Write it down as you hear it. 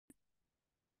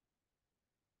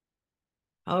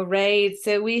All right,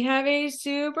 so we have a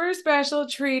super special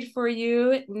treat for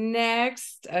you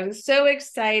next. I'm so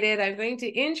excited. I'm going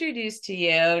to introduce to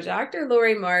you Dr.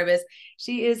 Laurie Marbas.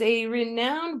 She is a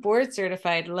renowned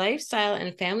board-certified lifestyle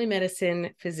and family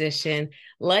medicine physician,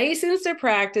 licensed to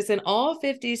practice in all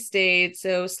 50 states.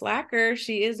 So slacker,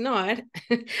 she is not.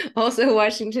 Also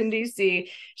Washington, D.C.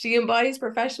 She embodies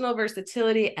professional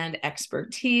versatility and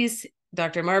expertise.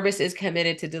 Dr. Marbas is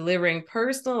committed to delivering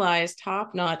personalized,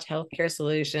 top-notch healthcare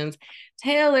solutions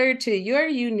tailored to your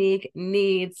unique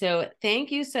needs. So thank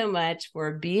you so much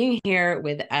for being here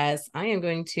with us. I am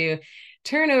going to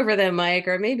turn over the mic,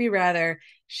 or maybe rather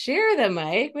share the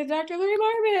mic with Dr. Laurie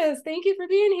Marbas. Thank you for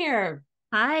being here.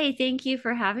 Hi, thank you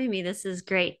for having me. This is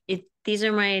great. These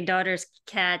are my daughter's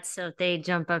cats, so they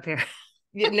jump up here.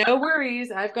 No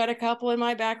worries. I've got a couple in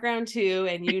my background too,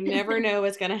 and you never know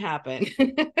what's going to happen.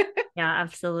 Yeah,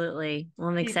 absolutely. Well,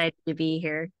 I'm excited to be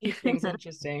here. Keep things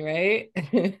interesting, right?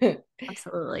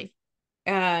 Absolutely.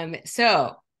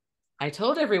 So I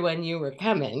told everyone you were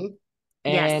coming,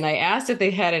 Yes. and I asked if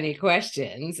they had any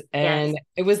questions, Yes. and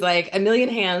it was like a million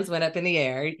hands went up in the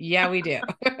air. Yeah, we do.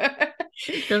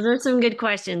 Those are some good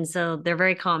questions. So they're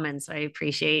very common. So I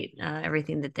appreciate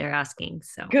everything that they're asking.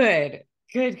 So Good,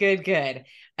 good, good, good.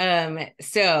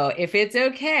 So if it's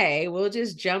okay, we'll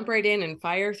just jump right in and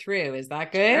fire through. Is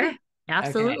that good? sure. Okay,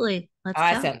 Absolutely. Let's go.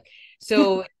 awesome.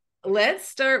 So let's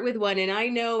start with one. And I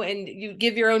know, and you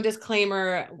give your own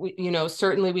disclaimer,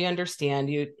 certainly we understand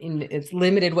it's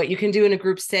limited what you can do in a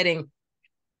group setting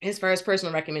as far as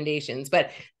personal recommendations.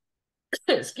 But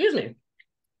excuse me,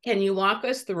 can you walk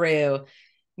us through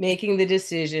making the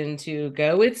decision to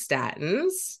go with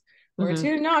statins or Mhm.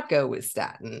 to not go with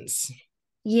statins?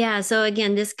 Yeah. So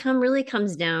again, this really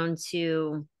comes down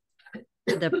to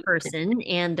the person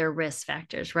and their risk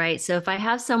factors, right? So if I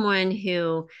have someone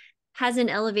who has an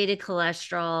elevated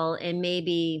cholesterol and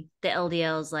maybe the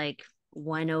LDL is like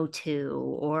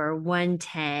 102 or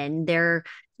 110, they're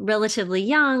relatively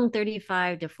young,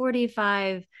 35 to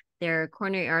 45, their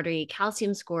coronary artery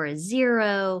calcium score is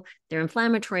zero, their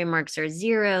inflammatory marks are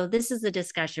zero. This is a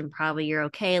discussion. Probably you're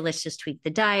okay. Let's just tweak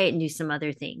the diet and do some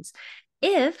other things.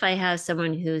 If I have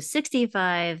someone who's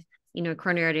 65,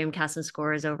 coronary artery calcium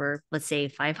score is over, let's say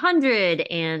 500,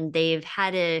 and they've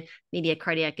had maybe a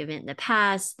cardiac event in the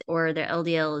past, or their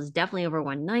LDL is definitely over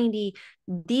 190.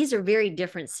 These are very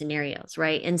different scenarios,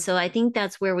 right? And so I think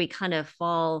that's where we kind of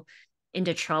fall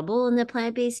into trouble in the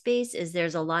plant-based space is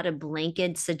there's a lot of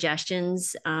blanket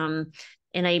suggestions.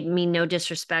 And I mean, no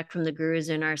disrespect from the gurus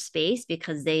in our space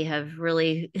because they have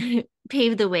really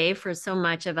paved the way for so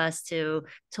much of us to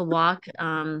walk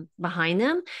behind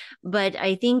them. But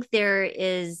I think there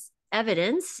is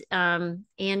evidence, and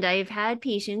I've had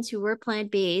patients who were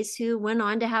plant-based who went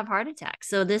on to have heart attacks.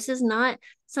 So this is not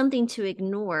something to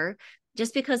ignore.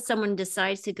 Just because someone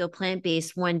decides to go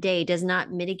plant-based one day does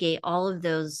not mitigate all of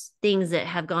those things that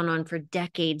have gone on for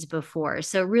decades before.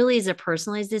 So it really is a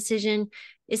personalized decision.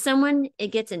 Is someone, it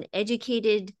gets an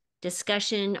educated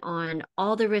discussion on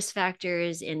all the risk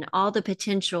factors and all the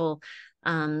potential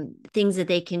things that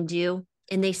they can do,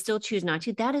 and they still choose not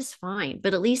to, that is fine.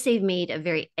 But at least they've made a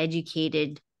very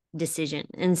educated decision.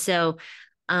 And so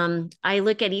I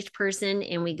look at each person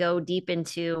and we go deep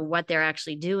into what they're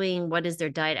actually doing. What does their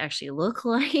diet actually look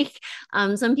like?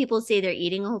 Some people say they're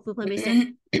eating a whole food plant-based diet.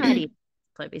 Not eating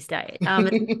plant-based diet.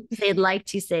 They'd like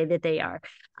to say that they are.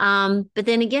 But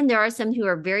then again, there are some who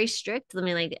are very strict, I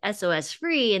mean, like SOS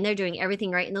free, and they're doing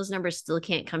everything right, and those numbers still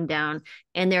can't come down,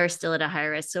 and they're still at a high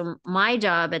risk. So my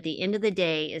job at the end of the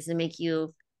day is to make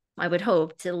you, I would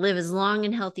hope, to live as long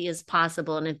and healthy as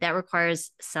possible. And if that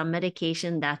requires some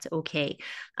medication, that's okay.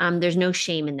 There's no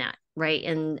shame in that, right?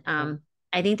 And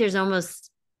I think there's almost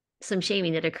some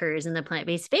shaming that occurs in the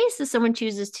plant-based space if someone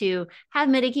chooses to have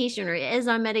medication or is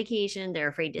on medication, they're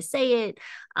afraid to say it.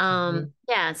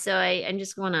 Yeah, so I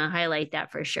just want to highlight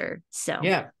that for sure. So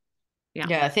Yeah. yeah.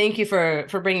 Yeah, thank you for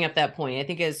bringing up that point. I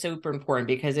think it's super important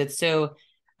because it's so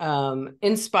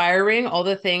inspiring, all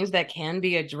the things that can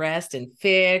be addressed and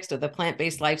fixed, or the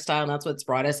plant-based lifestyle, and that's what's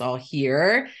brought us all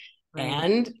here. Right.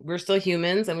 And we're still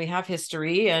humans and we have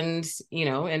history, and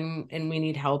and we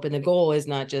need help. And the goal is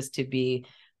not just to be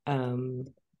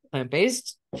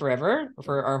plant-based forever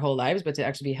for our whole lives, but to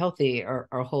actually be healthy our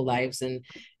whole lives. And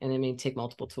it may take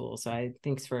multiple tools. So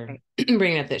thanks for Right.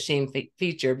 bringing up that shame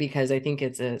feature, because I think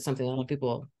it's something a lot of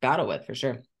people battle with for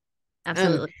sure. Um,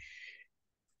 Absolutely.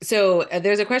 so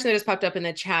there's a question that just popped up in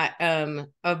the chat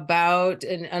about,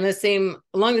 and on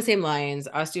along the same lines,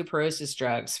 osteoporosis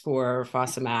drugs for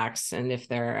Fosamax and if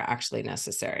they're actually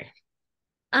necessary.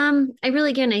 I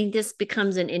really, again, I think this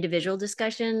becomes an individual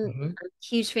discussion. Mm-hmm. I'm a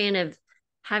huge fan of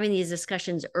having these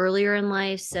discussions earlier in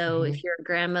life. So Mhm. if you're a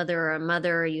grandmother or a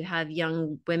mother, or you have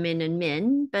young women and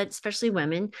men, but especially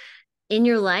women in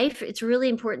your life, it's really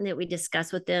important that we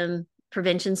discuss with them.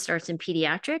 Prevention starts in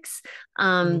pediatrics,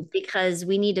 Mhm. because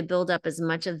we need to build up as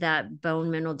much of that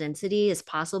bone mineral density as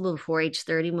possible before age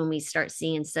 30, when we start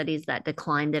seeing studies that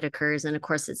decline that occurs. And of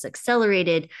course, it's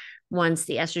accelerated once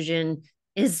the estrogen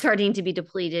is starting to be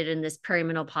depleted in this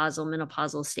perimenopausal,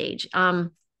 menopausal stage.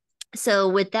 So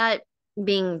with that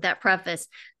being that preface,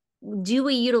 do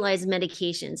we utilize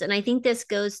medications? And I think this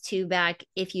goes to back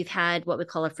if you've had what we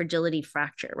call a fragility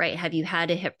fracture, right? Have you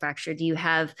had a hip fracture? Do you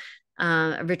have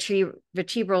a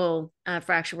vertebral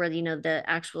fracture where, the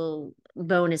actual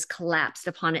bone is collapsed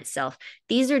upon itself?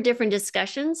 These are different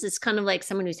discussions. It's kind of like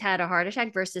someone who's had a heart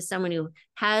attack versus someone who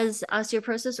has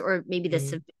osteoporosis, or maybe the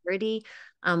Mhm. severity.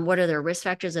 What are their risk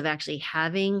factors of actually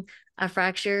having a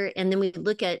fracture? And then we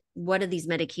look at what are these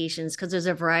medications, because there's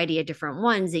a variety of different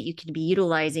ones that you could be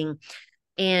utilizing.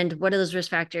 And what are those risk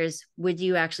factors? Would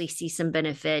you actually see some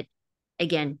benefit?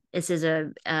 Again, this is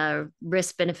a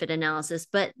risk benefit analysis,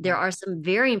 but there are some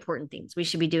very important things we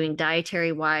should be doing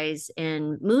dietary wise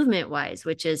and movement wise,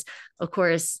 which is, of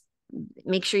course,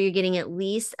 make sure you're getting at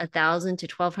least 1,000 to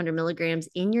 1,200 milligrams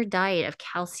in your diet of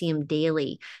calcium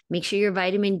daily. Make sure your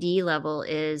vitamin D level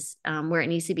is where it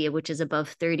needs to be, which is above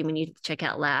 30 when you check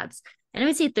out labs. And I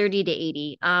would say 30 to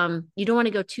 80. You don't want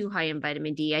to go too high in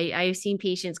vitamin D. I've seen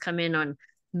patients come in on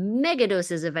mega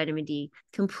doses of vitamin D,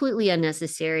 completely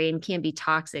unnecessary and can be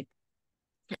toxic.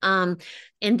 Um,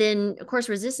 and then of course,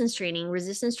 resistance training,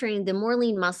 the more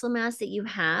lean muscle mass that you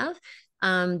have,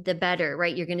 the better,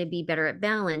 right? You're going to be better at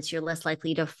balance. You're less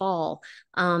likely to fall.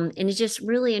 And it's just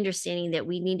really understanding that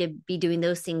we need to be doing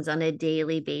those things on a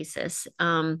daily basis.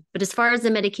 But as far as the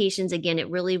medications, again, it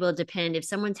really will depend. If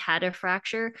someone's had a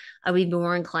fracture, I would be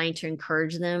more inclined to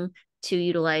encourage them to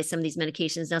utilize some of these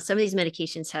medications. Now, some of these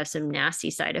medications have some nasty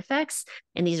side effects,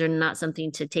 and these are not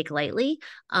something to take lightly,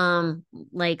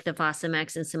 like the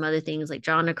Fosamax and some other things like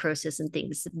jaw necrosis and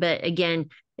things. But again,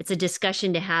 it's a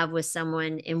discussion to have with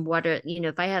someone. And what are,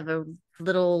 if I have a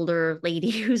little older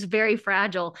lady who's very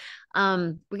fragile,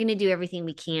 we're going to do everything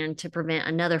we can to prevent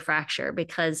another fracture,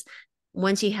 because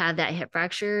once you have that hip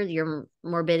fracture, your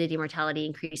morbidity, mortality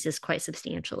increases quite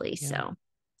substantially. Yeah. So,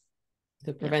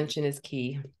 The yeah. prevention is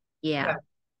key. Yeah.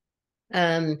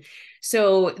 Um,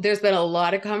 so there's been a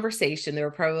lot of conversation. There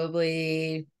were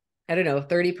probably, I don't know,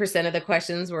 30% of the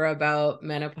questions were about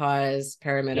menopause, Yeah.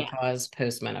 perimenopause,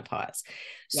 postmenopause.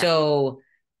 Yeah. So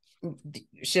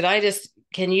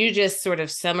can you just sort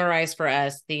of summarize for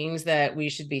us things that we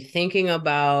should be thinking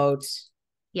about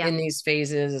Yeah. in these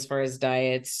phases as far as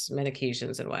diets,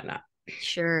 medications, and whatnot?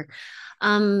 Sure.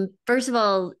 First of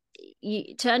all,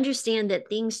 to understand that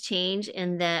things change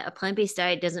and that a plant-based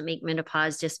diet doesn't make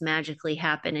menopause just magically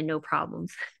happen and no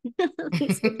problems.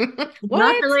 It's not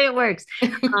What? the way it works.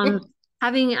 Um,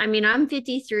 I'm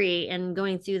 53 and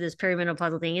going through this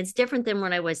perimenopausal thing. It's different than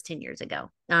when I was 10 years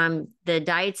ago. The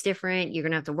diet's different. You're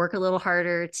gonna have to work a little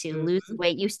harder to lose Mhm.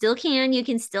 weight. You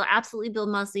can still absolutely build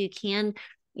muscle. You can,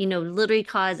 literally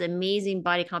cause amazing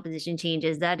body composition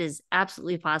changes. That is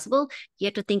absolutely possible. You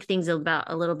have to think things about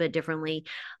a little bit differently.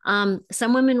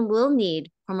 Some women will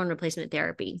need hormone replacement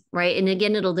therapy, right? And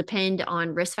again, it'll depend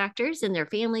on risk factors in their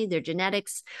family, their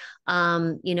genetics.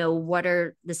 What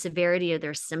are the severity of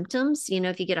their symptoms?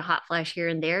 If you get a hot flash here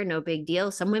and there, no big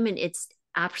deal. Some women, it's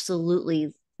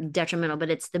absolutely detrimental,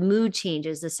 but it's the mood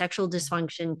changes, the sexual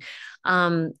dysfunction,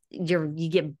 you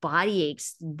get body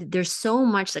aches. There's so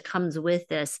much that comes with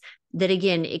this, that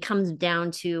again, it comes down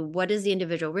to what is the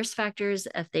individual risk factors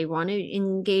if they want to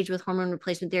engage with hormone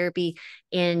replacement therapy,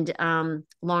 and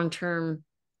long term,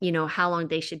 how long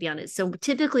they should be on it. So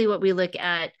typically what we look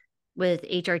at with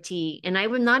HRT, and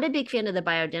I'm not a big fan of the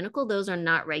bioidentical, those are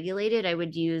not regulated. I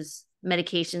would use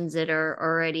medications that are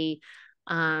already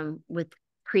with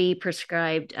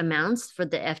pre-prescribed amounts for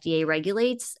the FDA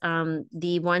regulates.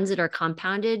 The ones that are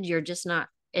compounded, you're just not,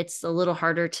 it's a little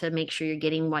harder to make sure you're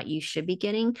getting what you should be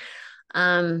getting.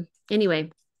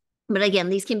 Anyway, but again,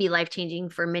 these can be life-changing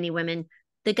for many women.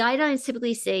 The guidelines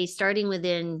typically say starting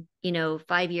within,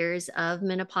 5 years of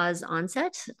menopause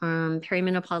onset,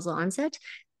 perimenopausal onset,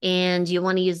 and you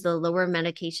want to use the lower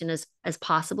medication as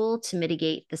possible to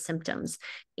mitigate the symptoms.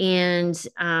 And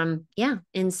yeah,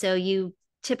 and so you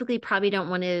typically probably don't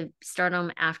want to start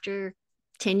them after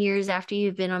 10 years after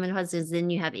you've been on menopause, because then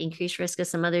you have increased risk of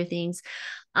some other things.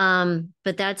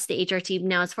 But that's the HRT.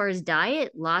 Now, as far as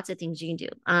diet, lots of things you can do.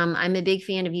 I'm a big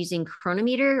fan of using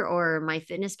Chronometer or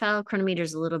MyFitnessPal. Chronometer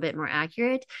is a little bit more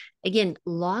accurate. Again,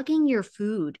 logging your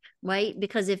food, right?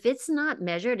 Because if it's not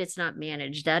measured, it's not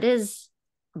managed. That is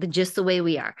just the way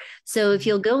we are. So if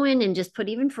you'll go in and just put,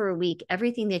 even for a week,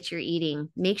 everything that you're eating,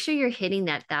 make sure you're hitting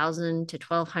that 1,000 to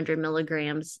 1,200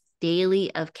 milligrams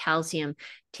daily of calcium.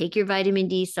 Take your vitamin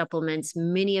D supplements.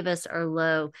 Many of us are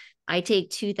low. I take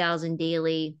 2,000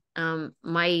 daily.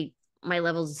 My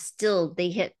levels still, they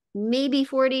hit maybe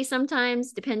 40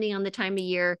 sometimes, depending on the time of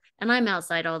year. And I'm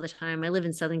outside all the time. I live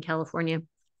in Southern California.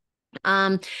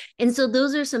 Um, and so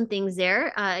those are some things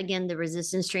there. Again, the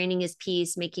resistance training is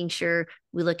piece, making sure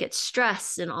we look at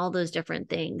stress and all those different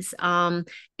things. And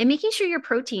making sure your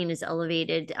protein is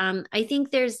elevated. I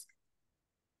think there's,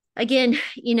 again,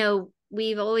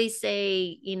 we've always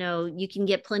say, you can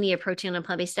get plenty of protein on a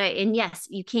plant-based diet. And yes,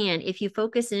 you can if you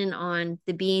focus in on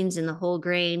the beans and the whole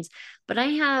grains. But I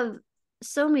have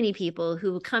so many people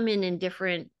who come in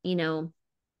different,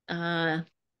 uh,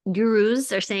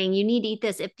 gurus are saying you need to eat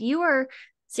this. If you are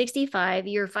 65,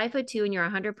 you're 5'2", and you're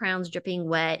 100 pounds dripping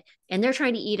wet, and they're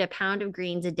trying to eat a pound of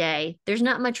greens a day, there's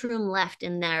not much room left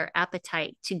in their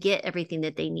appetite to get everything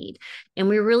that they need. And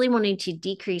we're really wanting to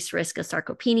decrease risk of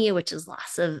sarcopenia, which is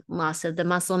loss of the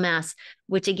muscle mass,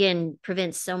 which again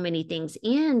prevents so many things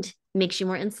and makes you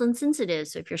more insulin sensitive.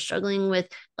 So if you're struggling with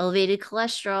elevated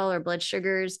cholesterol or blood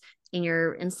sugars and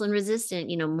you're insulin resistant,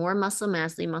 more muscle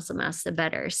mass, lean muscle mass, the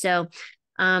better. So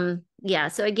yeah,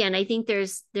 so again, I think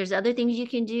there's other things you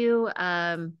can do.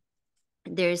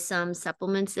 There's some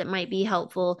supplements that might be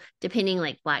helpful, depending,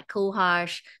 like black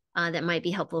cohosh, that might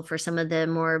be helpful for some of the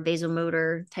more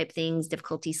vasomotor type things,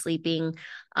 difficulty sleeping.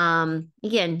 Again,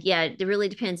 yeah, it really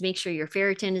depends. Make sure your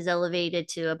ferritin is elevated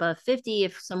to above 50.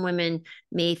 If some women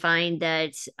may find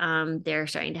that they're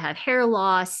starting to have hair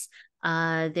loss,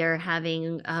 they're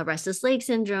having restless leg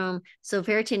syndrome. So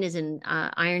ferritin is in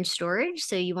iron storage.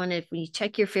 So you want to, if you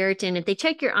check your ferritin, if they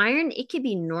check your iron, it could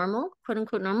be normal, quote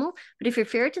unquote normal. But if your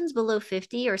ferritin's below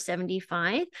 50 or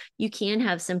 75, you can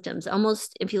have symptoms.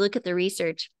 Almost, if you look at the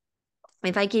research,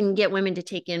 if I can get women to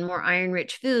take in more iron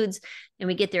rich foods and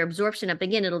we get their absorption up,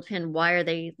 again, it'll depend, why are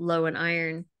they low in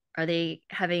iron? Are they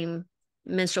having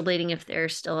menstrual bleeding? If they're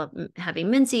still having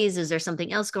menses, is there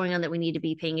something else going on that we need to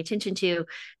be paying attention to?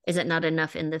 Is it not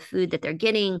enough in the food that they're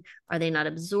getting? Are they not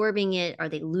absorbing it? Are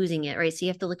they losing it? Right. So you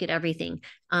have to look at everything.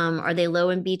 Are they low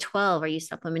in B12? Are you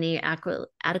supplementing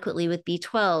adequately with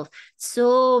B12?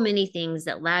 So many things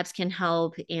that labs can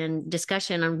help, and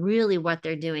discussion on really what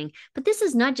they're doing. But this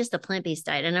is not just a plant-based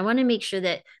diet. And I want to make sure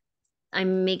that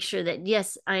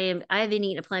yes, I have been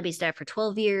eating a plant-based diet for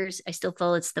 12 years. I still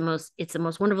feel it's the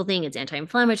most wonderful thing. It's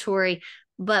anti-inflammatory,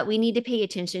 but we need to pay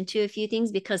attention to a few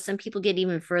things, because some people get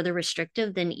even further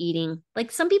restrictive than eating.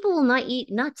 Like, some people will not eat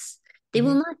nuts. They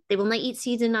will not eat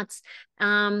seeds and nuts,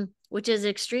 which is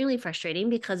extremely frustrating,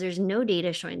 because there's no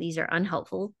data showing these are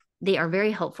unhelpful. They are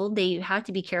very helpful. They have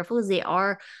to be careful, as they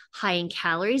are high in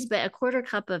calories, but a quarter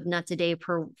cup of nuts a day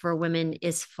for women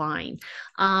is fine.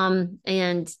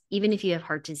 And even if you have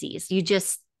heart disease,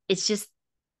 it's just,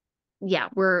 yeah,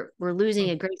 we're losing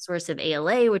a great source of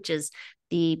ALA, which is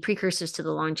the precursors to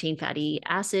the long chain fatty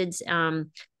acids.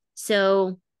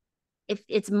 So if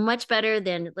it's much better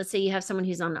than, let's say you have someone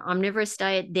who's on an omnivorous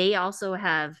diet, they also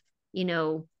have,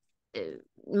 uh,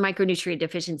 micronutrient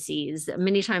deficiencies,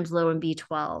 many times low in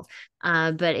B12.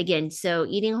 But again, so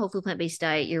eating a whole food plant-based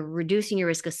diet, you're reducing your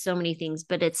risk of so many things,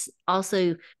 but it's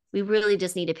also, we really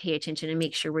just need to pay attention and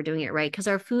make sure we're doing it right, because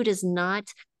our food is not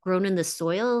grown in the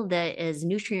soil that is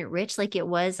nutrient rich like it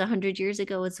was 100 years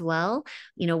ago as well.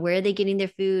 Where are they getting their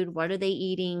food? What are they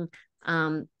eating?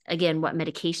 Again, what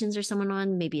medications are someone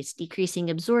on? Maybe it's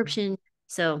decreasing absorption.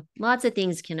 So lots of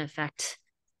things can affect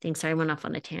things. Sorry, I went off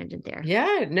on a tangent there.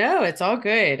 Yeah, no, it's all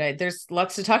good. There's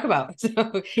lots to talk about. So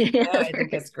no, I think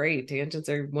that's great. Tangents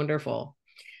are wonderful.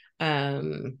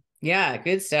 Yeah,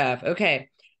 good stuff. Okay.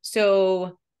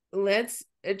 So let's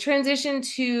transition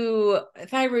to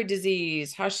thyroid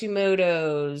disease,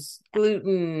 Hashimoto's,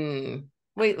 gluten,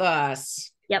 weight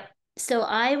loss. Yep. So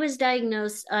I was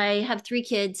diagnosed, I have 3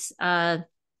 kids,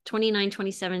 29,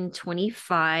 27,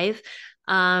 25.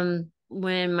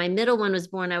 When my middle one was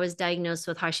born, I was diagnosed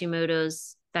with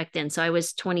Hashimoto's back then. So I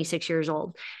was 26 years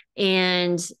old.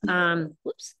 And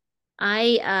whoops,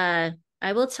 I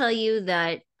will tell you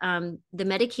that the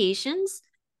medications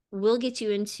will get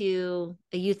you into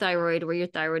a euthyroid where your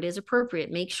thyroid is appropriate.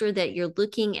 Make sure that you're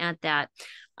looking at that.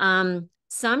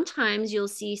 Sometimes you'll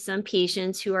see some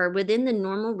patients who are within the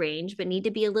normal range, but need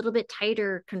to be a little bit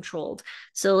tighter controlled.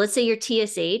 So let's say your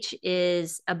TSH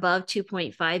is above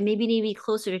 2.5, maybe need to be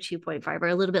closer to 2.5 or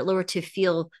a little bit lower to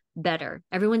feel better.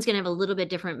 Everyone's going to have a little bit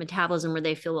different metabolism where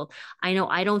they feel, well, I know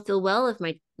I don't feel well if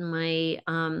my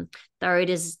thyroid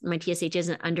is, my TSH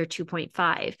isn't under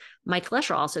 2.5. My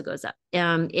cholesterol also goes up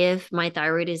if my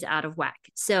thyroid is out of whack.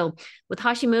 So with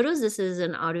Hashimoto's, this is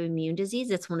an autoimmune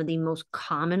disease. It's one of the most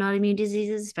common autoimmune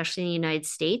diseases, especially in the United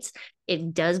States.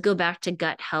 It does go back to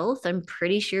gut health. I'm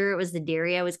pretty sure it was the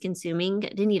dairy I was consuming. I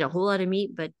didn't eat a whole lot of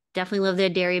meat, but definitely loved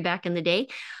that dairy back in the day.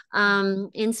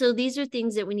 And so these are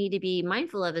things that we need to be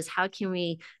mindful of, is how can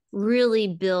we really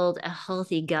build a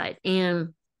healthy gut?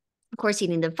 And of course,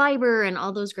 eating the fiber and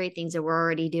all those great things that we're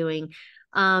already doing.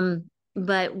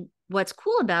 But what's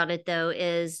cool about it though,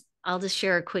 is I'll just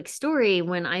share a quick story.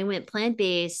 When I went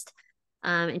plant-based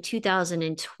in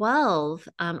 2012,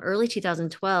 early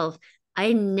 2012,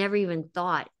 I never even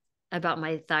thought about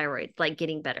my thyroid like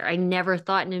getting better. I never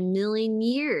thought in a million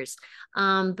years.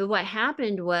 But what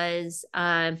happened was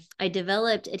I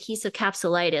developed adhesive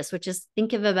capsulitis, which is,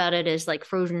 think of about it as like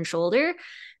frozen shoulder.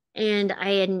 And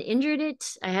I hadn't injured it.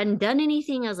 I hadn't done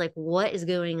anything. I was like, what is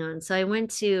going on? So I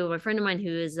went to a friend of mine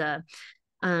who is a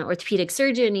orthopedic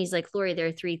surgeon. He's like, Laurie, there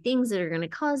are 3 things that are going to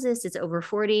cause this. It's over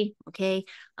 40. Okay.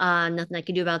 Nothing I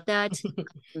can do about that.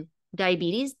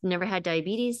 Diabetes, never had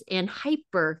diabetes, and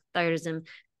hyperthyroidism.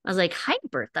 I was like,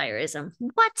 hyperthyroidism?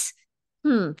 What?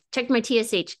 Checked my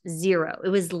TSH, 0. It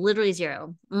was literally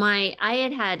 0. I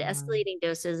had escalating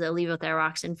doses of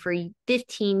levothyroxine for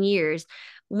 15 years,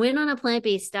 went on a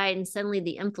plant-based diet, and suddenly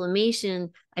the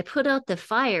inflammation, I put out the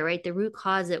fire, right? The root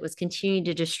cause that was continuing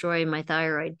to destroy my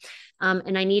thyroid.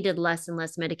 And I needed less and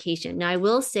less medication. Now I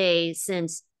will say,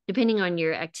 since depending on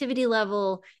your activity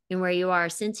level and where you are,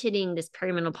 since hitting this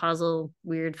perimenopausal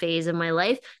weird phase of my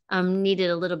life, needed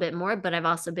a little bit more, but I've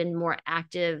also been more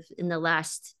active in the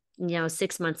last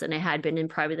 6 months than I had been in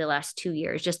probably the last 2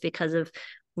 years, just because of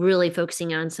really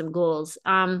focusing on some goals.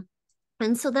 And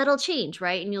so that'll change,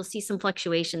 right? And you'll see some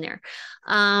fluctuation there.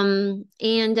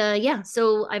 Yeah,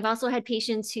 so I've also had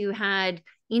patients who had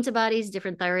antibodies,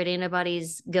 different thyroid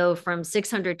antibodies, go from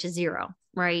 600 to 0,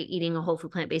 right? Eating a whole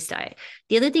food plant-based diet.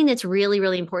 The other thing that's really,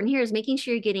 really important here is making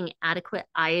sure you're getting adequate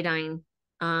iodine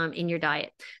in your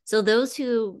diet. So those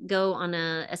who go on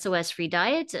a SOS-free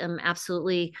diet, I'm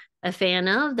absolutely a fan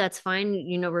of. That's fine,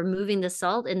 removing the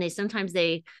salt. And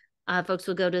folks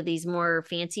will go to these more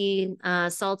fancy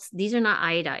salts. These are not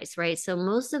iodized, right? So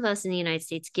most of us in the United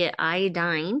States get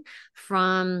iodine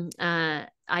from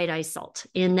iodized salt,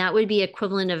 and that would be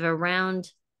equivalent of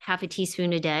around half a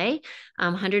teaspoon a day,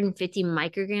 150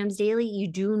 micrograms daily. You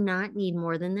do not need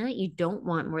more than that. You don't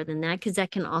want more than that, because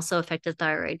that can also affect the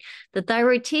thyroid. The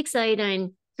thyroid takes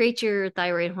iodine, creates your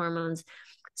thyroid hormones.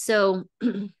 So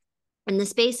in the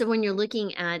space of when you're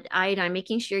looking at iodine,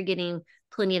 making sure you're getting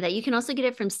plenty of that. You can also get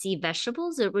it from sea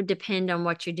vegetables. It would depend on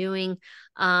what you're doing.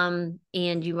 And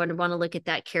you would want to look at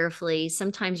that carefully.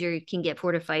 Sometimes you can get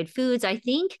fortified foods. I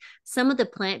think some of the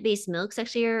plant-based milks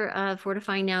actually are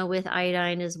fortifying now with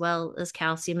iodine, as well as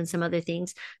calcium and some other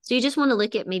things. So you just want to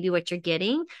look at maybe what you're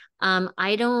getting.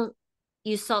 I don't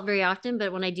use salt very often,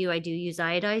 but when I do use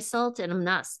iodized salt, and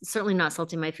I'm certainly not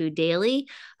salting my food daily.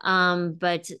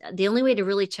 But the only way to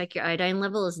really check your iodine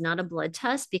level is not a blood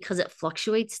test, because it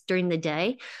fluctuates during the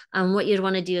day. What you'd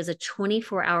want to do is a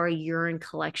 24-hour urine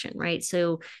collection, right?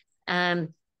 So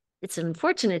it's an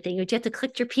unfortunate thing, but you have to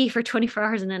collect your pee for 24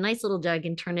 hours in a nice little jug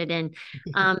and turn it in.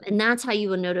 And that's how you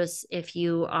will notice if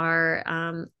you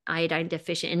are iodine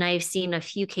deficient. And I've seen a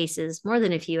few cases, more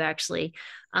than a few actually,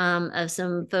 of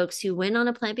some folks who went on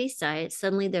a plant-based diet.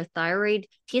 Suddenly their thyroid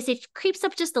TSH creeps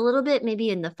up just a little bit, maybe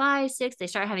in the 5, 6, they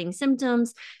start having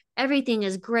symptoms. Everything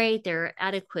is great. They're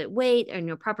adequate weight,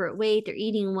 or proper weight. They're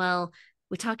eating well.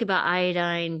 We talk about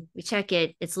iodine, we check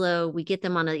it, it's low. We get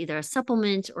them on either a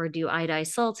supplement or do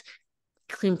iodized salt,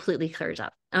 completely clears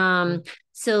up.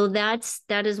 So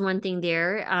that is one thing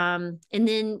there. And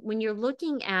then when you're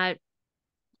looking at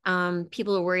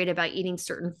people are worried about eating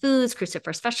certain foods,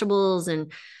 cruciferous vegetables, and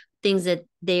things that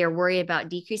they are worried about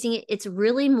decreasing it, it's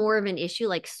really more of an issue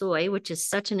like soy, which is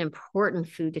such an important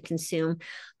food to consume.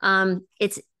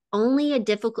 It's only a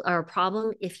difficult or a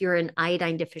problem if you're an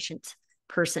iodine deficient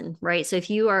person, right? So if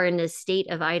you are in a state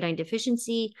of iodine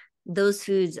deficiency, those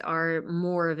foods are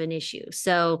more of an issue.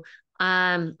 So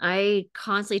I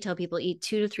constantly tell people eat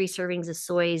 2 to 3 servings of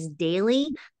soys daily.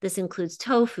 This includes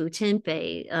tofu,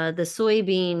 tempeh, the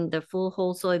soybean, the full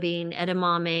whole soybean,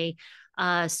 edamame,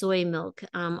 soy milk,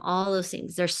 all those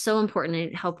things. They're so important.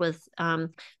 They help with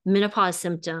menopause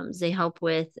symptoms. They help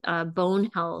with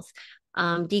bone health.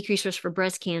 Decrease risk for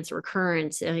breast cancer,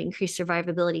 recurrence, increase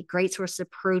survivability, great source of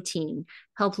protein,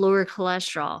 help lower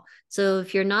cholesterol. So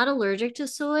if you're not allergic to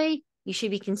soy, you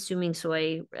should be consuming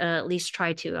soy, at least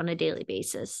try to on a daily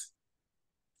basis.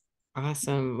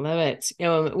 Awesome. Love it.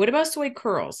 What about soy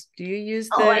curls? Do you use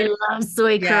Oh, I the, love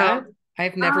soy yeah, curls.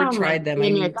 I've never Oh my tried them. I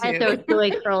goodness. need I to. throw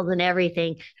soy curls and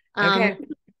everything. Um, Okay.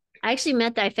 I actually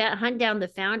met that fat hunt down the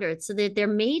founder. So they're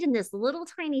made in this little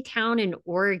tiny town in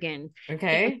Oregon. And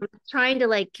Okay. I'm trying to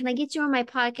like, can I get you on my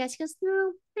podcast? He goes,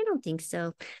 no, I don't think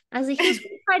so. I was like, he goes,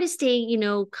 we try to stay,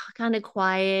 kind of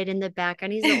quiet in the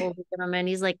background. He's an older gentleman.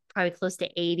 He's like probably close to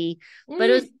 80. But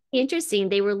it was Mm. interesting.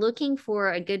 They were looking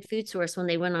for a good food source when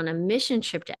they went on a mission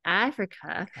trip to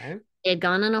Africa. Okay. They had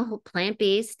gone on a whole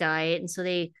plant-based diet. And so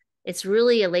it's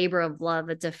really a labor of love.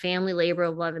 It's a family labor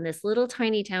of love in this little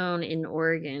tiny town in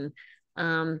Oregon.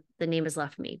 The name has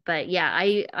left me, but yeah,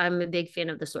 I'm a big fan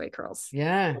of the soy curls.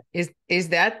 Yeah. Is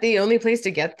that the only place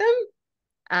to get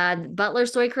them? Butler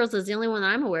soy curls is the only one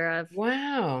I'm aware of.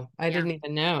 Wow. I Yeah, didn't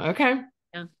even know. Okay.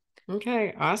 yeah,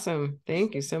 Okay. Awesome.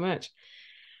 Thank you so much.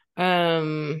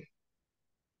 Um,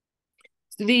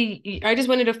 I just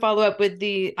wanted to follow up with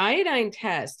the iodine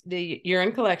test, the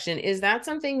urine collection. Is that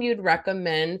something you'd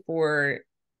recommend for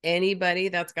anybody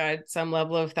that's got some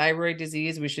level of thyroid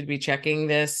disease? We should be checking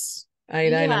this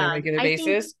iodine on a yeah. regular I think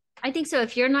basis. I think so.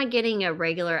 If you're not getting a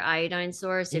regular iodine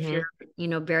source, if you're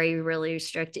Mm-hmm. very really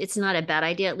strict, it's not a bad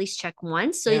idea. At least check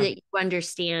once so Yeah. that you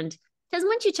understand. Because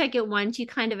once you check it once, you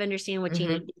kind of understand what you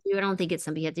need Mm-hmm. to do. I don't think it's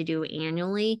something you have to do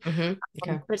annually. Mm-hmm.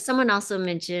 Okay. But someone also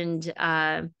mentioned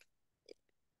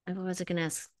what was I going to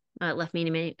ask? Left me in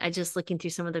a minute. I just looking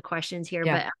through some of the questions here,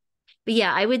 Yeah. but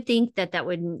yeah, I would think that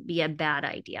wouldn't be a bad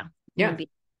idea. Wouldn't Yeah. be,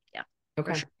 yeah, for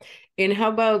Okay. sure. And how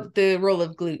about the role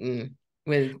of gluten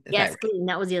with Yes, thyroid? gluten.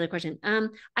 That was the other question.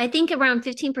 I think around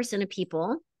 15% of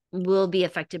people will be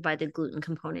affected by the gluten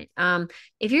component.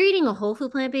 If you're eating a whole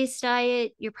food plant-based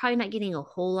diet, you're probably not getting a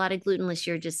whole lot of gluten unless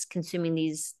you're just consuming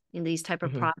these type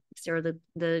of Mm-hmm. products or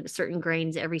the certain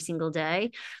grains every single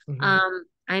day. Mm-hmm.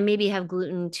 I maybe have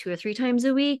gluten 2 or 3 times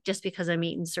a week just because I'm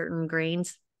eating certain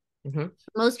grains. Mm-hmm.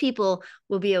 Most people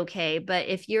will be okay, but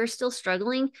if you're still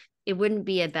struggling, it wouldn't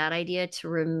be a bad idea to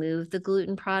remove the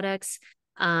gluten products.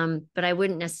 But I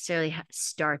wouldn't necessarily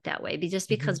start that way, just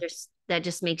Mm-hmm. because that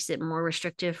just makes it more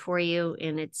restrictive for you,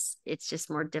 and it's just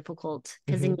more difficult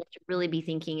because then Mm-hmm. you have to really be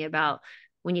thinking about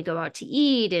when you go out to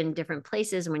eat in different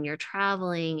places when you're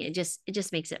traveling. It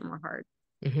just makes it more hard.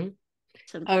 Mm-hmm.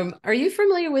 So Are you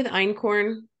familiar with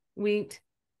einkorn wheat?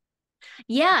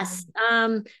 yes,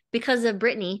 because of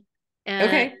Brittany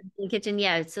Okay. in the kitchen.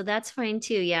 Yeah, so that's fine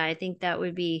too. Yeah, I think that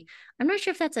would be. I'm not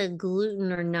sure if that's a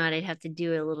gluten or not. I'd have to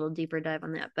do a little deeper dive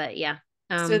on that. But yeah.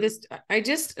 So I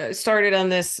just started on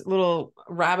this little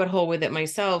rabbit hole with it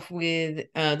myself with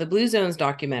the Blue Zones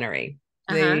documentary.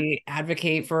 Uh-huh. They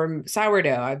advocate for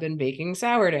sourdough. I've been baking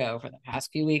sourdough for the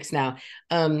past few weeks now.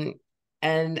 Um,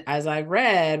 and as I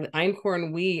read,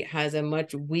 einkorn wheat has a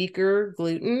much weaker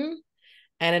gluten,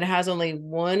 and it has only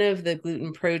one of the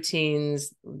gluten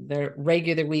proteins. The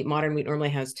regular wheat, modern wheat normally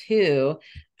has two.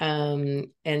 And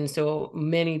so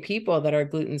many people that are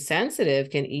gluten sensitive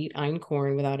can eat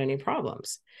einkorn without any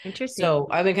problems. Interesting. So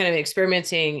I've been kind of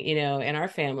experimenting, in our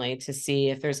family to see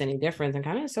if there's any difference, and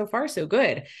kind of so far so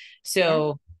good. Yeah.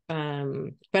 So,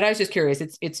 but I was just curious.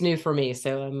 It's new for me,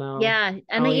 so I'm Yeah.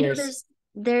 And all ears.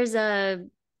 there's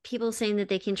people saying that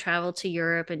they can travel to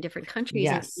Europe and different countries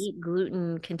and Yes. eat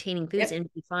gluten containing foods Yep.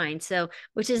 and be fine. So,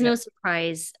 which is no Yep.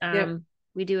 surprise. Yep.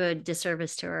 We do a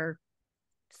disservice to our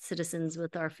citizens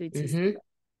with our food system. Mm-hmm.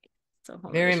 It's a whole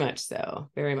other Very show. much so.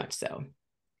 Very much so.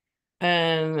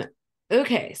 Um,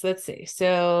 okay, so let's see.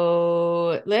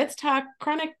 So let's talk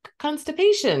chronic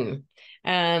constipation.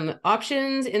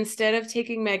 Options instead of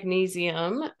taking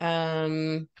magnesium,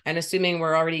 and assuming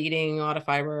we're already eating a lot of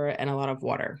fiber and a lot of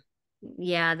water.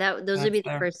 Yeah, those would That's be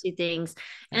the first two things.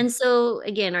 okay. And so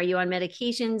again, are you on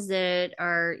medications that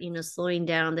are, slowing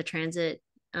down the transit?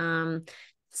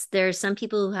 There's some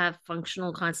people who have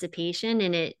functional constipation,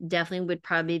 and it definitely would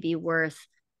probably be worth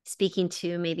speaking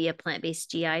to maybe a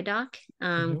plant-based GI doc.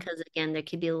 Mhm, Because again, there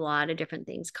could be a lot of different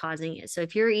things causing it. So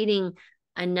if you're eating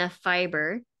enough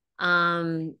fiber,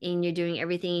 and you're doing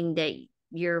everything that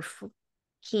you're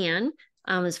can,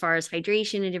 as far as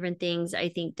hydration and different things, I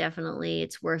think definitely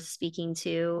it's worth speaking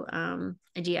to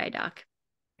a GI doc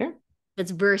sure.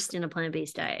 that's versed in a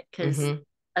plant-based diet because Mm-hmm.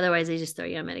 otherwise they just throw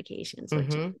you on medications, which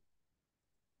is, Mm-hmm.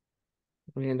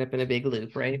 We end up in a big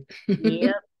loop, right?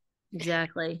 yep,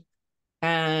 exactly.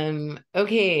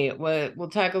 Okay, we'll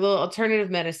talk a little alternative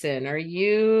medicine. Are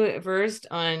you versed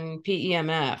on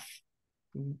PEMF,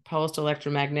 pulsed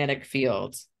electromagnetic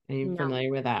fields? Are you No,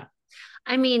 familiar with that?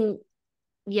 I mean,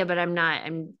 yeah, but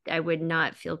I would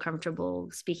not feel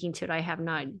comfortable speaking to it. I have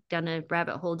not done a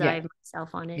rabbit hole Yeah. dive myself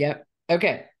on it. Yep.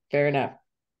 Okay, fair enough.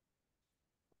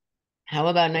 How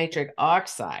about nitric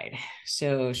oxide?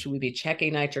 So should we be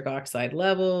checking nitric oxide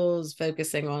levels,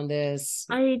 focusing on this?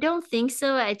 I don't think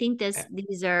so. I think Okay.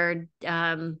 these are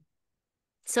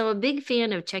so a big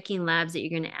fan of checking labs that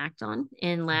you're going to act on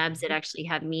and labs that actually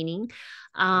have meaning.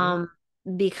 Mhm. Um,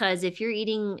 because if you're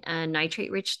eating a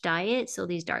nitrate rich diet, so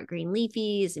these dark green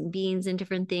leafies and beans and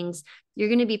different things, you're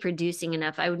going to be producing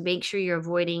enough. I would make sure you're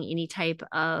avoiding any type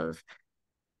of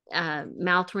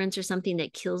mouth rinse or something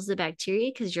that kills the bacteria,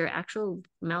 because your actual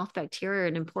mouth bacteria are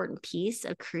an important piece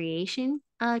of creating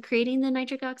the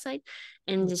nitric oxide.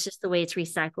 And it's just the way it's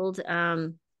recycled.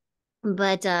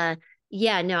 But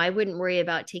yeah, no, I wouldn't worry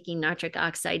about taking nitric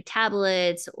oxide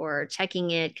tablets or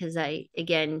checking it, because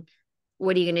again,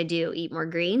 what are you going to do? Eat more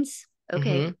greens? Okay,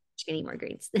 Mm-hmm. you're going to eat more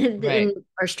greens Right. and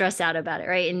or stress out about it,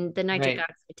 right? And the nitric Right.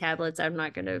 oxide tablets, I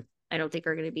don't think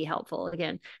are going to be helpful.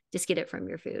 Again, just get it from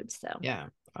your food. So, Yeah.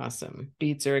 Awesome.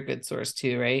 Beets are a good source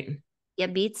too, right? yeah,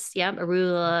 beets, yeah,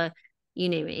 arugula, you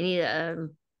name it, any uh,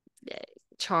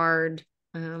 chard,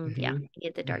 yeah, Mm-hmm.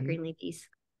 get the dark Mm-hmm. green leafies.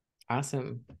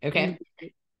 Awesome. And Okay.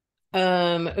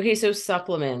 Okay, so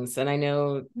supplements, and I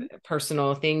know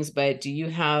personal things, but do you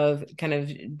have kind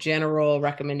of general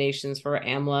recommendations for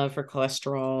AMLA, for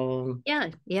cholesterol, yeah,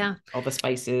 yeah. all the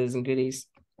spices and goodies?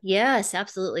 Yes,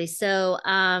 absolutely. So,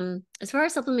 as far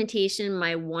as supplementation,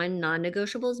 my one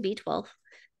non-negotiable is B12.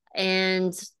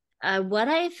 And what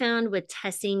I found with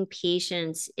testing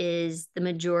patients is the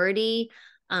majority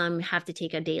have to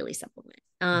take a daily supplement,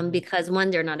 Mhm. because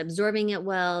one, they're not absorbing it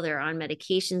well, they're on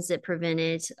medications that prevent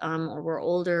it, or we're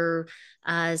older.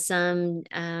 Some,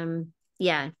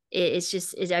 yeah,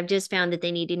 I've just found that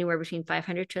they need anywhere between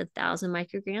 500 to 1,000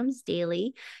 micrograms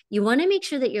daily. You want to make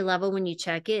sure that your level when you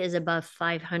check it is above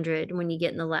 500 when you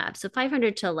get in the lab. So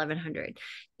 500 to 1,100.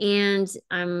 And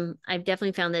I've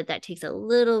definitely found that that takes a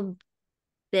little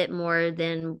bit more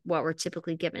than what we're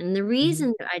typically given. And the Mhm.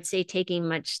 reason I'd say taking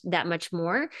that much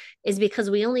more is because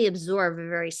we only absorb a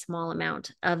very small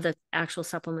amount of the actual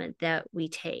supplement that we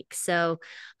take. So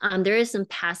there is some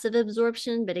passive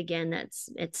absorption, but again,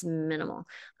 it's minimal.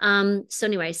 So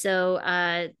anyway, so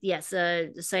yes,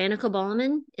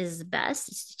 cyanocobalamin is the best,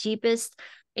 it's the cheapest.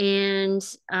 And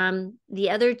the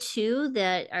other two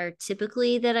that are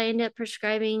typically that I end up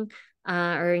prescribing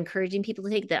or encouraging people to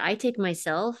take that I take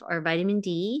myself are vitamin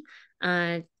D.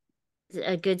 Uh,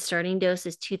 a good starting dose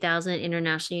is 2,000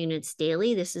 international units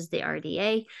daily. This is the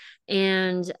RDA.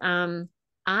 And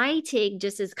I take,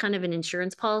 just as kind of an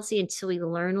insurance policy until we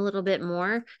learn a little bit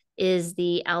more, is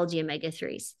the algae omega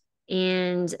 3s.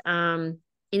 And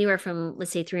anywhere from,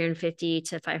 let's say, 350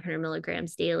 to 500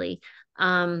 milligrams daily.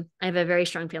 I have a very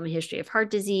strong family history of heart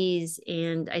disease.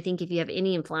 And I think if you have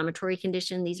any inflammatory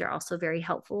condition, these are also very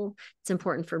helpful. It's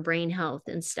important for brain health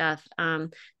and stuff.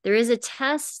 There is a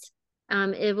test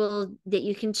it will that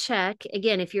you can check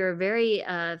again if you're very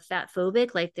fat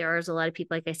phobic, like there are a lot of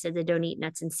people, like I said, that don't eat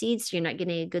nuts and seeds, so you're not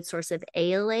getting a good source of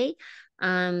ALA,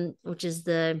 which is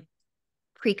the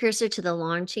precursor to the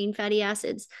long chain fatty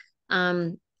acids.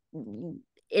 Um,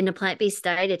 in a plant-based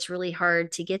diet, it's really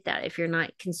hard to get that if you're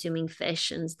not consuming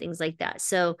fish and things like that.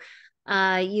 So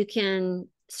you can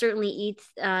certainly eat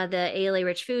the ALA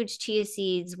rich foods, chia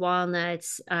seeds,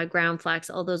 walnuts, ground flax,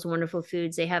 all those wonderful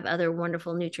foods. They have other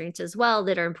wonderful nutrients as well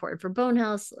that are important for bone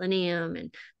health, selenium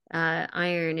and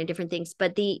iron and different things.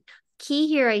 But the key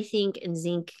here, I think, in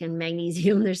zinc and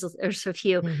magnesium, there's a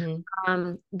few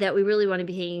Mhm. that we really want to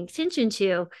be paying attention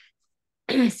to,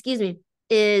 excuse me,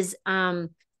 is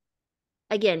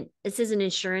again, this is an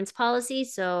insurance policy,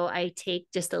 so I take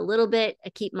just a little bit. I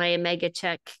keep my omega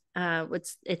check.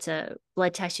 It's a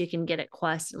blood test you can get at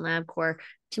Quest and LabCorp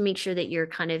to make sure that you're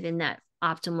kind of in that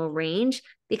optimal range,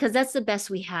 because that's the best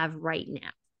we have right now.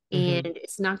 And Mhm.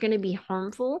 it's not going to be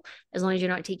harmful as long as you're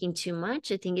not taking too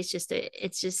much. I think it's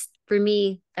just for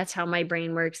me, that's how my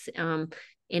brain works.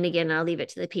 And again, I'll leave it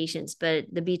to the patients, but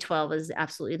the B12 is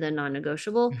absolutely the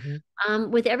non-negotiable.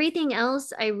 Mhm. With everything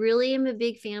else, I really am a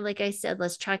big fan. Like I said,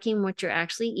 let's tracking what you're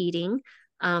actually eating.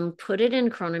 Put it in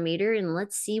chronometer and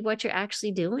let's see what you're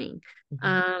actually doing.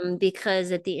 Mhm.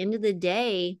 Because at the end of the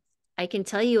day, I can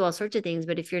tell you all sorts of things,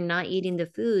 but if you're not eating the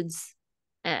foods,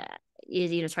 uh,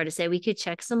 it's hard to say. We could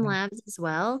check some Yeah. labs as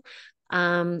well.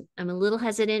 I'm a little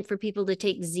hesitant for people to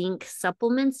take zinc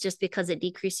supplements just because it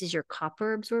decreases your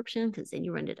copper absorption, because then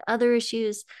you run into other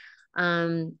issues.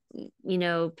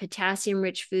 Potassium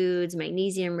rich foods,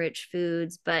 magnesium rich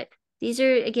foods, but these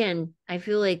are, again, I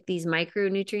feel like these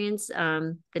micronutrients,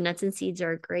 the nuts and seeds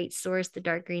are a great source, the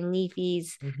dark green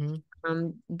leafies,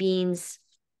 Mhm. beans,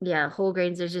 yeah, whole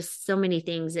grains. There's just so many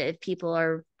things that if people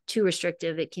are too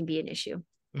restrictive, it can be an issue.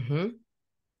 Mhm.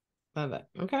 Love it.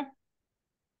 Okay.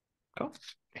 Cool.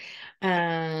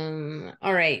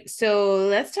 All right. So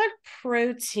let's talk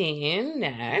protein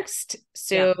next. Yeah.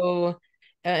 So,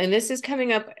 and this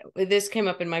came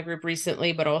up in my group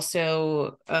recently, but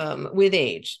also with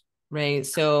age, right?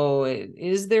 So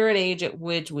is there an age at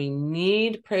which we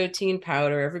need protein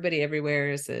powder? Everybody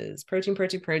everywhere says protein,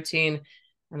 protein, protein.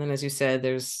 And then, as you said,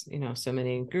 there's, so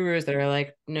many gurus that are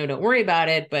like, no, don't worry about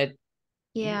it. But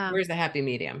Yeah. where's the happy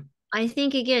medium? I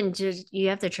think again, just you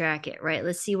have to track it, right?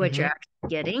 Let's see what you're Mm-hmm.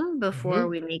 actually getting before Mm-hmm.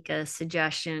 we make a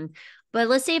suggestion. But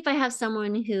let's say if I have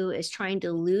someone who is trying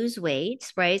to lose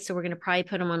weight, right? So we're going to probably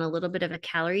put them on a little bit of a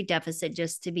calorie deficit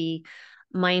just to be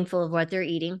mindful of what they're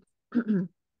eating.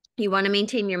 You want to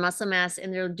maintain your muscle mass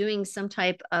and they're doing some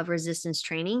type of resistance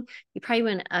training. You probably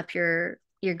want to up your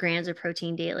grams of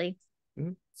protein daily.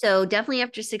 Mm-hmm. So definitely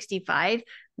after 65,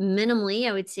 minimally,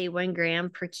 I would say 1 gram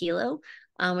per kilo,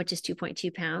 which is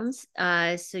 2.2 pounds.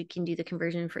 So you can do the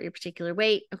conversion for your particular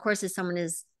weight. Of course, if someone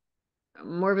is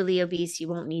morbidly obese, you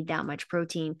won't need that much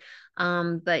protein,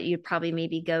 but you'd probably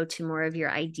maybe go to more of your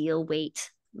ideal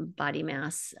weight body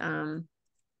mass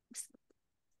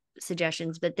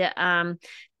suggestions. But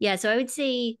yeah, so I would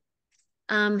say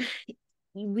um,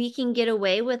 we can get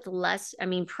away with less,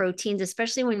 proteins,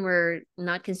 especially when we're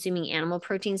not consuming animal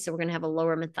proteins. So we're going to have a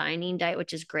lower methionine diet,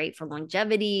 which is great for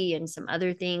longevity and some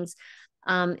other things.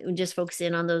 We just focus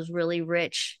in on those really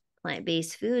rich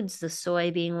plant-based foods, the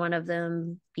soy being one of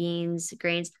them, beans,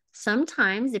 grains.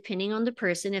 Sometimes, depending on the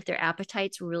person, if their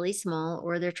appetite's really small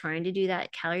or they're trying to do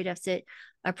that calorie deficit,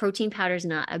 a protein powder is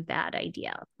not a bad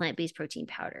idea, plant-based protein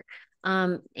powder.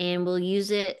 And we'll use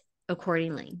it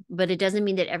accordingly, but it doesn't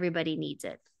mean that everybody needs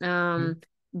it.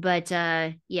 But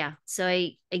yeah, so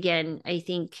I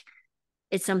think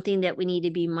it's something that we need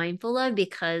to be mindful of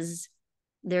because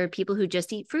there are people who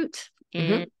just eat fruit.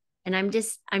 Mm-hmm. And I'm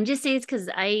just saying it's because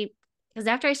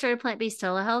after I started plant-based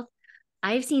telehealth,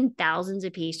 I've seen thousands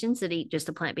of patients that eat just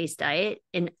a plant-based diet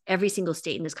in every single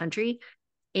state in this country.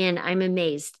 And I'm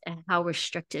amazed at how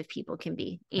restrictive people can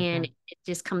be. And Okay. it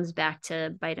just comes back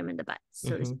to bite them in the butt,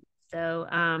 so to Mm-hmm. speak.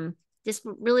 So just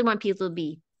really want people to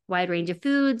be wide range of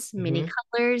foods, many Mm-hmm.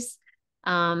 colors.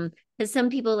 Because some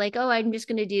people like, oh, I'm just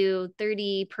going to do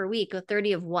 30 per week or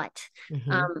 30 of what?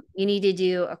 Mm-hmm. You need to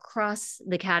do across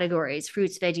the categories,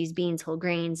 fruits, veggies, beans, whole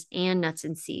grains, and nuts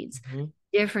and seeds, Mm-hmm.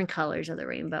 different colors of the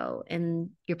rainbow. And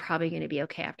you're probably going to be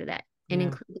okay after that and Yeah.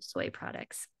 include the soy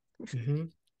products. Mm-hmm.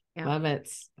 Yeah. Love it.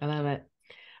 I love it.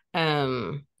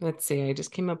 Let's see. I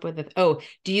just came up with it. Oh,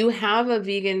 do you have a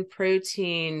vegan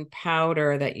protein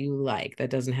powder that you like that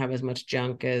doesn't have as much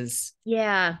junk as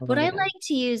Yeah, a what lot I of them? like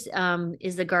to use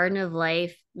is the Garden of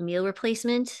Life meal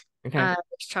replacement. Okay.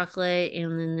 There's chocolate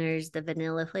and then there's the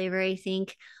vanilla flavor, I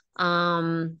think.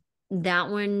 That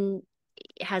one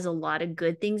has a lot of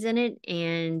good things in it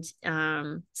and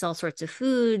it's all sorts of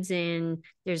foods and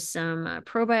there's some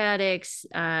probiotics.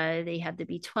 They have the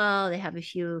B12, they have a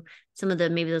few some of the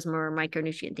maybe those more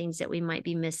micronutrient things that we might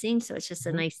be missing. So it's just a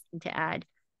Mm-hmm. nice thing to add.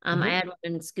 I Mm-hmm. add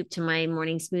one scoop to my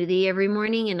morning smoothie every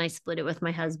morning and I split it with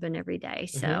my husband every day.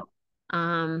 Mm-hmm.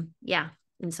 So, yeah.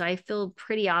 And so I feel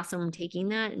pretty awesome taking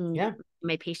that and Yeah.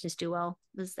 my patients do well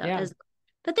with that Yeah. as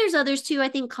but there's others too. I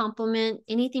think complement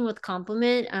anything with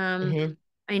complement. Mm-hmm.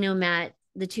 I know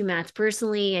the two Matts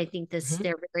personally, I think Mm-hmm.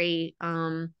 they're very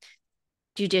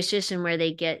judicious in where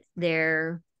they get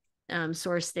their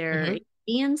source their Mm-hmm.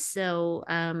 ingredients. So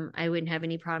I wouldn't have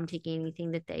any problem taking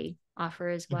anything that they offer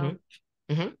as well.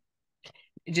 Mm-hmm.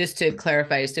 Mm-hmm. Just to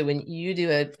clarify, so when you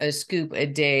do a scoop a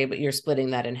day, but you're splitting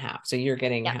that in half, so you're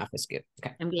getting Yeah, half a scoop.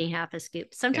 Okay. I'm getting half a scoop.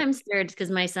 Yeah. Sometimes third because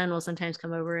my son will sometimes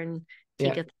come over and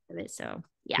take Yeah. a third of it. So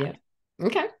yeah. Yeah.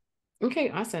 Okay. Okay.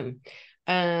 Awesome.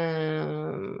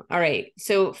 All right.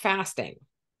 So fasting.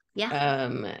 Yeah.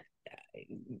 Um,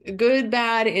 good,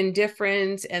 bad,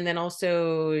 indifferent, and then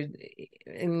also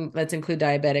let's include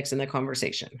diabetics in the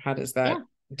conversation. How does that Yeah.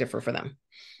 differ for them?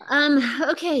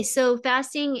 Okay, so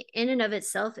fasting in and of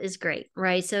itself is great,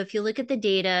 right? So if you look at the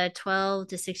data, 12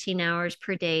 to 16 hours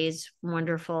per day is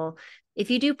wonderful. If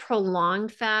you do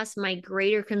prolonged fast, my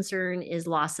greater concern is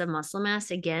loss of muscle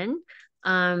mass again.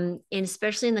 And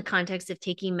especially in the context of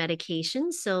taking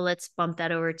medications. So let's bump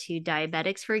that over to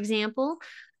diabetics, for example.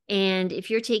 And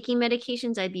if you're taking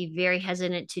medications, I'd be very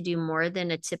hesitant to do more than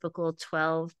a typical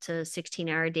 12 to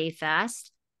 16-hour day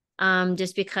fast,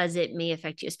 just because it may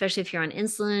affect you, especially if you're on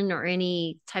insulin or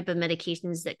any type of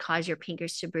medications that cause your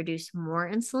pancreas to produce more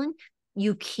insulin.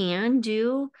 You can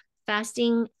do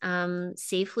fasting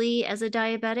safely as a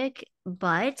diabetic,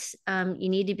 but you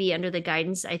need to be under the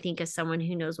guidance, I think, as someone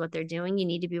who knows what they're doing. You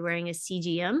need to be wearing a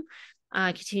CGM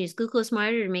continuous glucose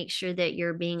monitor to make sure that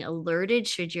you're being alerted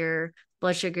should your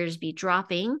blood sugars be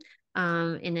dropping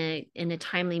in a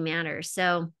timely manner.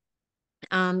 So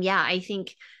yeah, I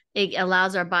think it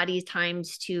allows our bodies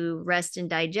times to rest and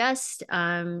digest.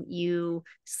 You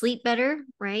sleep better,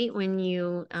 right? When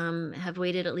you have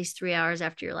waited at least 3 hours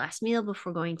after your last meal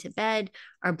before going to bed.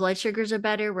 Our blood sugars are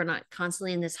better. We're not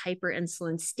constantly in this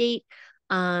hyperinsulin state.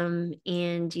 And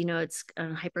it's a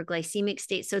hyperglycemic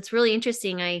state. So it's really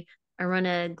interesting. I run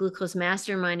a glucose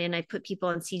mastermind and I put people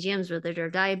on CGMs, whether they're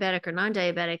diabetic or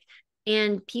non-diabetic.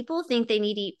 And people think they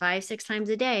need to eat 5-6 times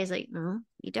a day. It's like, no,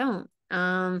 you don't.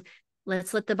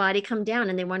 Let's let the body come down.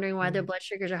 And they're wondering why their blood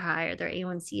sugars are high or their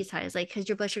A1C is high. It's like, because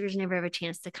your blood sugars never have a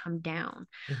chance to come down.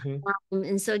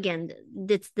 And so again,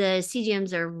 the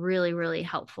CGMs are really, really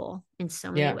helpful in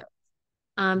so many ways.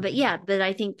 But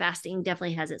I think fasting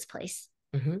definitely has its place.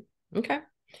 Okay.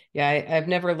 Yeah, I've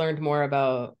never learned more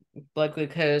about blood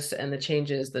glucose and the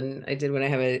changes than I did when I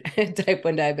have a type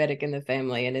 1 diabetic in the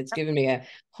family. And it's given me a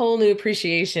whole new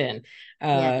appreciation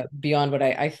beyond what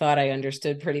I thought I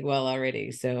understood pretty well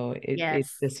already. So the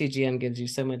CGM gives you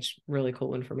so much really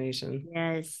cool information.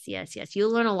 Yes.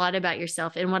 You'll learn a lot about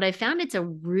yourself. And what I found, it's a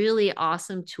really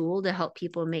awesome tool to help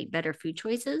people make better food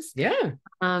choices. Yeah.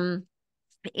 And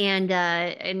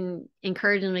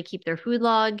encourage them to keep their food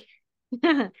log.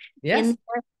 Yes.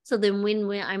 So then when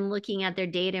I'm looking at their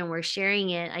data and we're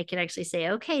sharing it, I can actually say,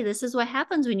 okay, this is what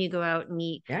happens when you go out and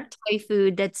eat Thai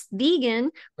food that's vegan,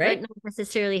 but not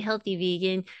necessarily healthy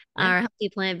vegan or healthy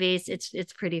plant-based.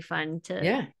 It's pretty fun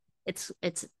to,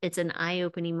 it's an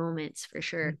eye-opening moment for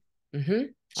sure. Stress,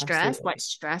 Absolutely. what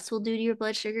stress will do to your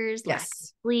blood sugars, lack of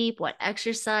sleep, what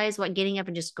exercise, what getting up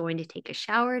and just going to take a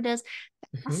shower does.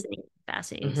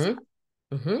 Fascinating stuff.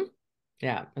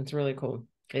 Yeah, that's really cool.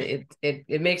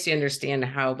 It makes you understand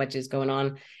how much is going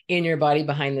on in your body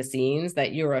behind the scenes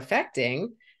that you're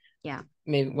affecting. Yeah.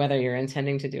 Maybe whether you're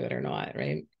intending to do it or not,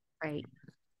 right? Right.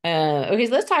 Okay,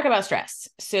 so let's talk about stress.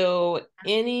 So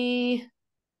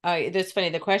that's funny.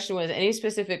 The question was any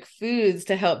specific foods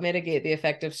to help mitigate the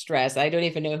effect of stress. I don't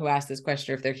even know who asked this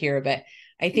question if they're here, but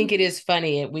I think it is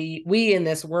funny. We in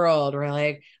this world, we're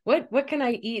like, what can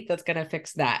I eat that's going to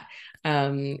fix that?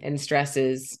 And stress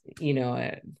is,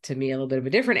 to me a little bit of a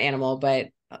different animal, but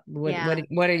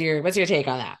what's your take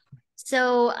on that?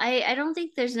 So I don't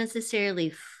think there's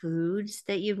necessarily foods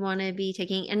that you'd want to be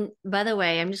taking. And by the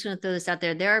way, I'm just going to throw this out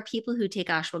there. There are people who take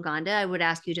ashwagandha. I would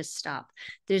ask you to stop.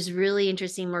 There's really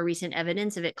interesting, more recent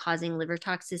evidence of it causing liver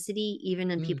toxicity,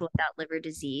 even in people without liver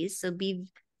disease. So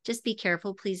just be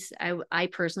careful, please. I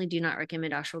personally do not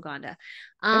recommend ashwagandha.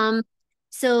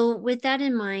 So with that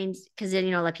in mind, because then,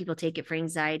 a lot of people take it for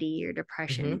anxiety or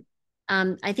depression.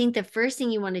 I think the first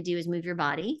thing you want to do is move your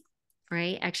body.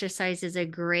 Right? Exercise is a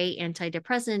great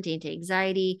antidepressant,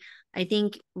 anti-anxiety. I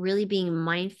think really being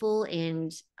mindful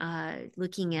and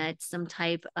looking at some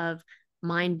type of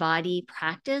mind-body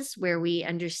practice where we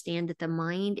understand that the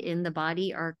mind and the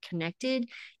body are connected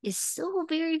is so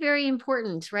very, very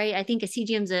important, right? I think a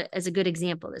CGM is a good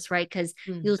example of this, right? Because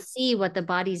you'll see what the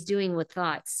body's doing with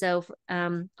thoughts. So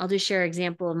I'll just share an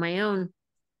example of my own.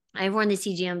 I've worn the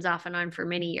CGMs off and on for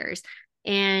many years.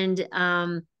 And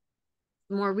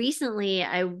more recently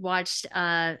I watched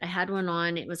I had one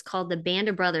on, it was called The Band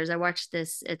of Brothers. I watched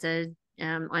this, it's on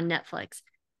Netflix.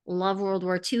 Love World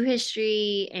War II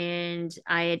history, and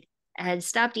I had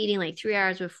stopped eating like 3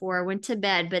 hours before I went to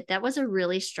bed, but that was a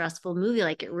really stressful movie.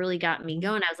 Like it really got me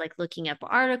going. I was like looking up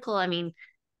article. I mean,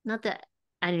 not that,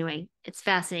 anyway, it's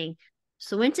fascinating.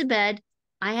 So went to bed.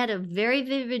 I had a very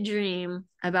vivid dream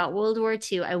about World War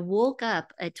II. I woke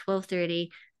up at 12:30.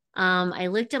 I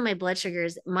looked at my blood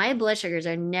sugars. My blood sugars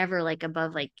are never like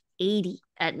above like 80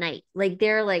 at night. Like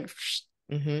they're like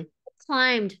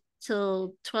climbed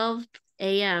till 12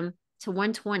 a.m. to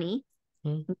 120.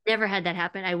 Never had that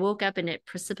happen. I woke up and it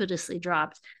precipitously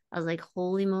dropped. I was like,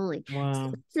 holy moly. Wow.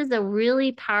 So this is a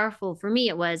really powerful, for me,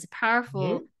 it was a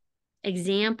powerful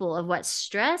example of what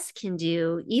stress can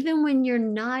do, even when you're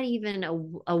not even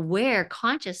aware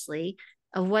consciously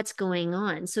of what's going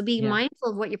on. So be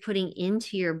mindful of what you're putting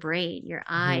into your brain, your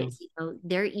eyes,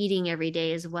 they're eating every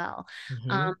day as well.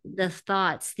 The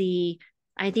thoughts,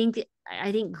 I think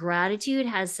gratitude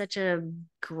has such a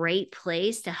great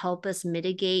place to help us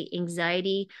mitigate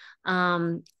anxiety.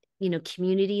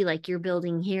 Community like you're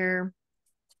building here,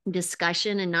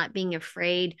 discussion and not being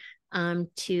afraid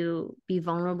to be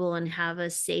vulnerable and have a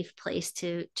safe place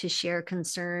to share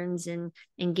concerns and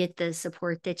get the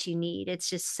support that you need. It's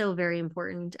just so very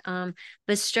important.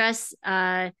 But stress,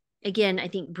 again, I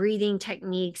think breathing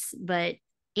techniques, but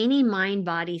any mind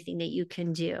body thing that you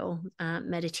can do,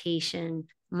 meditation,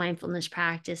 mindfulness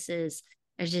practices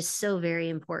are just so very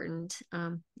important.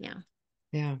 Yeah.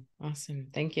 Yeah. Awesome.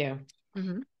 Thank you.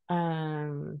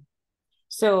 Mm-hmm.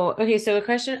 So a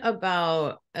question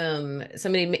about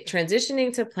somebody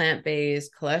transitioning to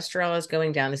plant-based, cholesterol is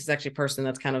going down. This is actually a person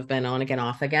that's kind of been on again,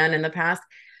 off again in the past.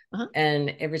 Uh-huh.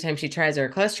 And every time she tries, her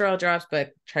cholesterol drops,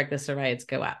 but triglycerides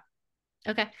go up.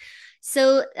 Okay.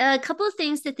 So a couple of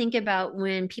things to think about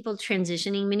when people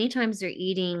transitioning, many times they're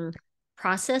eating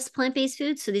processed plant-based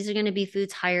foods. So these are going to be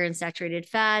foods higher in saturated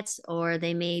fats, or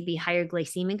they may be higher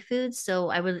glycemic foods. So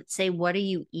I would say, what are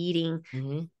you eating?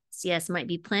 Mm-hmm. Yes, it might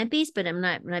be plant-based, but I'm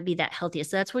not be that healthy.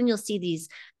 So that's when you'll see these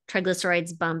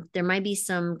triglycerides bump. There might be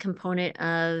some component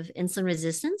of insulin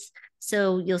resistance.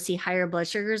 So you'll see higher blood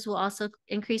sugars will also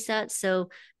increase that. So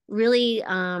really,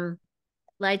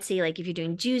 I'd say like if you're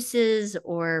doing juices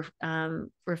or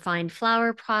refined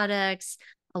flour products,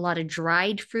 a lot of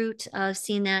dried fruit, I've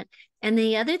seen that. And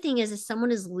the other thing is, if someone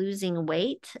is losing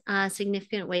weight,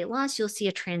 significant weight loss, you'll see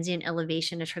a transient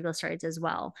elevation of triglycerides as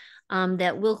well.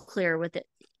 That will clear with it,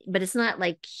 but it's not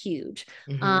like huge.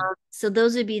 Mm-hmm. So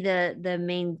those would be the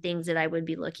main things that I would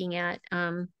be looking at.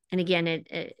 And again,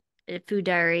 food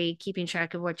diary, keeping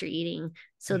track of what you're eating,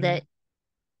 so Mm-hmm. that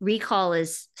recall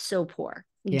is so poor.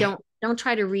 Yeah. Don't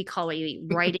try to recall what you eat.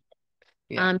 Write it.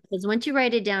 Yeah. Because once you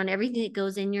write it down, everything that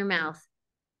goes in your mouth,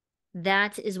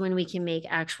 that is when we can make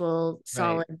actual Right.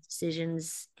 solid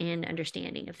decisions and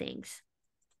understanding of things.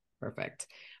 Perfect.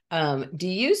 Do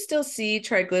you still see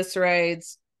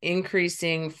triglycerides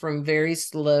increasing from very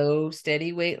slow,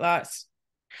 steady weight loss?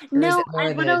 Or is No, it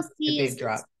more what I'll the see big is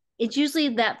drop? it's usually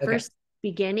that Okay. first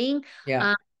beginning,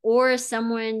 Yeah. or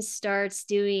someone starts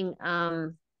doing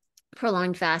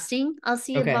prolonged fasting. I'll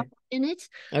see a bump Okay. in it.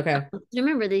 Okay.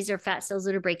 Remember, these are fat cells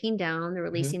that are breaking down, they're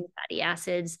Mm-hmm. releasing the fatty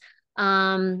acids.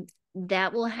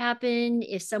 That will happen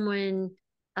if someone,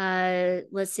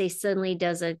 let's say, suddenly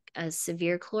does a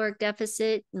severe caloric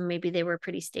deficit. Maybe they were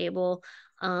pretty stable.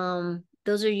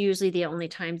 Those are usually the only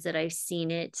times that I've seen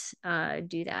it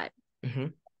do that, Mm-hmm.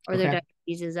 or their Okay.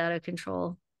 diabetes is out of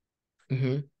control.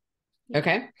 Mm-hmm. Yeah.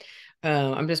 Okay.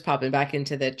 I'm just popping back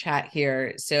into the chat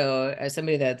here. So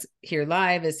somebody that's here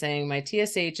live is saying my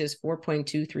TSH is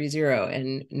 4.230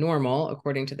 and normal,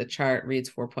 according to the chart, reads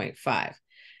 4.5.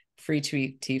 Free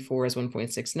T4 is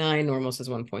 1.69. Normal says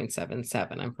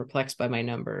 1.77. I'm perplexed by my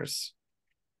numbers.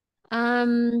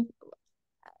 Um,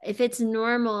 if it's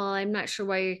normal, I'm not sure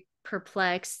why you're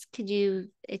perplexed. Could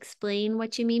you explain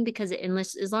what you mean? Because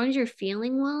unless, as long as you're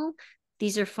feeling well,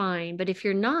 these are fine. But if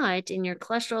you're not and your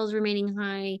cholesterol is remaining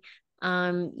high,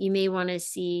 you may want to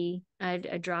see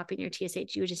a drop in your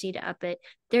TSH. You would just need to up it.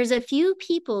 There's a few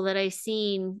people that I've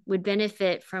seen would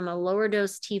benefit from a lower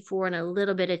dose T4 and a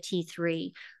little bit of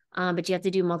T3. But you have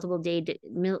to do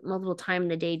multiple time in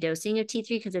the day dosing of T3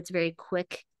 because it's very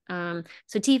quick. So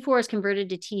T4 is converted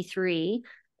to T3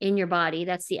 in your body.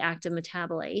 That's the active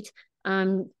metabolite.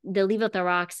 The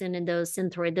levothyroxine and those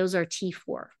synthroid, those are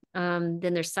T4.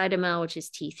 Then there's cytomel, which is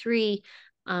T3.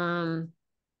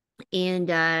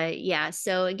 Yeah,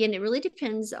 so again, it really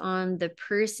depends on the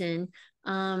person.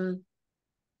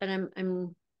 But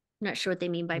I'm not sure what they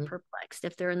mean by Mm-hmm. perplexed.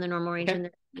 If they're in the normal range Okay. and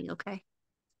they're doing okay.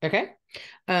 Okay.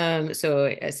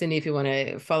 So Cindy, if you want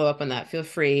to follow up on that, feel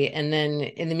free. And then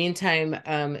in the meantime,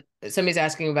 somebody's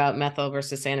asking about methyl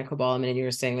versus cyanocobalamin, and you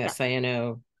were saying that Yeah. cyano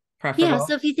Yeah, preferable.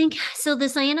 so if you think so, the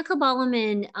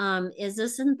cyanocobalamin is a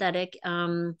synthetic.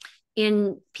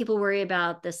 And people worry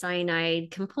about the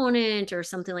cyanide component or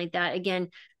something like that. Again,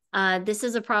 this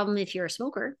is a problem if you're a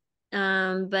smoker,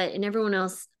 but in everyone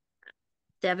else,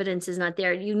 the evidence is not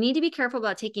there. You need to be careful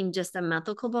about taking just a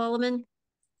methylcobalamin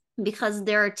because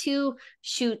there are two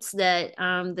shoots that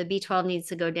the B12 needs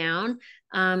to go down.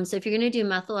 So if you're going to do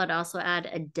methyl, I'd also add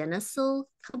adenylyl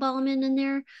cobalamin in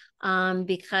there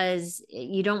because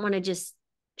you don't want to just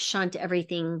shunt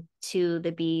everything to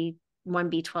the B1,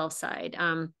 B12 side.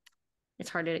 It's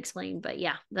hard to explain, but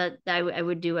yeah, I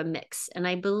would do a mix. And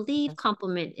I believe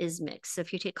complement is mixed. So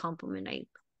if you take complement,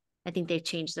 I think they've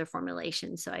changed their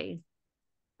formulation. So I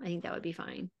think that would be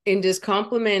fine. And does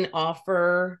complement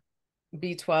offer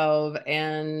B12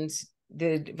 and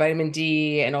the vitamin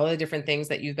D and all the different things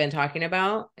that you've been talking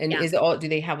about? And Yeah. is it all, do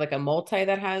they have like a multi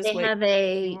that has They what have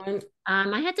you want?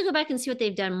 I had to go back and see what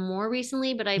they've done more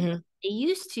recently, but Mm-hmm. they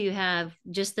used to have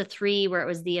just the three where it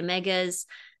was the omegas,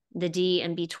 the D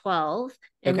and B12.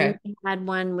 And then Okay. they had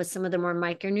one with some of the more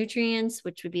micronutrients,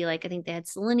 which would be like, I think they had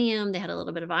selenium, they had a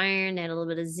little bit of iron, they had a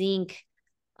little bit of zinc,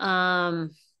 they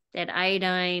had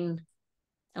iodine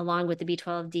along with the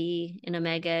B12D and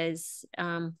omegas.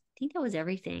 I think that was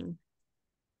everything.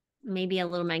 Maybe a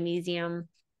little magnesium.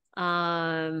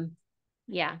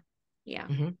 Yeah. Yeah.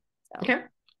 Mm-hmm. So. Okay.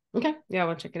 Okay. Yeah,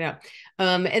 we'll check it out.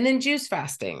 And then juice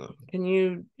fasting. Can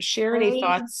you share any I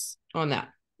thoughts on that?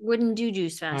 wouldn't do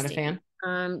juice Not a fasting.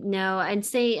 fan. No, I'd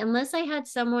say unless I had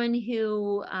someone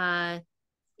who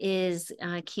is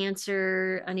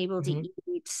cancer, unable to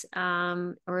Mm-hmm. eat,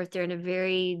 or if they're in a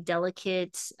very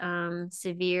delicate,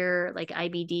 severe, like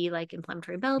IBD, like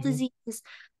inflammatory bowel Mm-hmm. disease,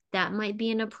 that might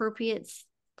be an appropriate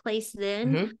place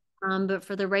then. Mm-hmm. But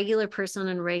for the regular person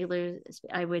and regular,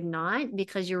 I would not,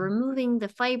 because you're removing the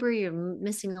fiber, you're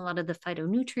missing a lot of the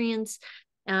phytonutrients.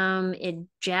 It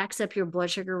jacks up your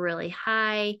blood sugar really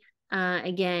high.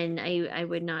 Again, I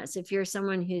would not. So if you're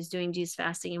someone who's doing juice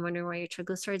fasting and wondering why your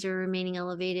triglycerides are remaining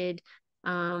elevated,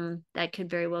 that could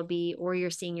very well be, or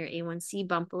you're seeing your A1C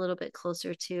bump a little bit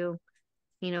closer to,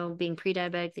 being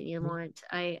pre-diabetic that you want.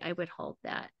 I would hold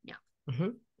that. Yeah. Mm-hmm.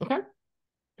 Okay.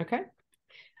 Okay.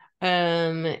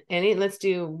 Let's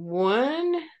do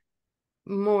one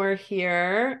more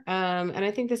here. And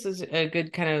I think this is a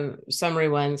good kind of summary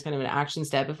one. It's kind of an action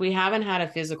step. If we haven't had a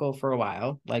physical for a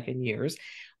while, like in years,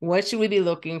 what should we be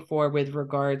looking for with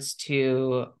regards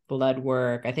to blood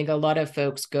work? I think a lot of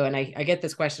folks go, and I get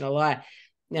this question a lot.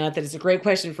 Not that it's a great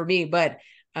question for me, but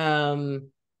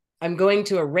I'm going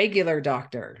to a regular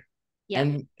doctor. Yeah.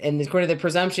 And according to the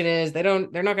presumption is they're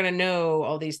not going to know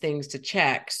all these things to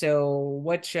check. So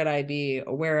what should I be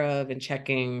aware of and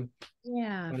checking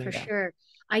Yeah, when I for go? sure.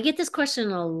 I get this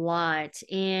question a lot.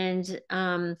 And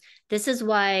this is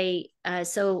why,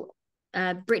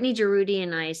 Brittany Giroudi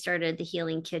and I started the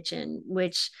Healing Kitchen,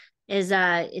 which is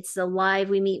it's the live,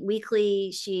 we meet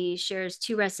weekly. She shares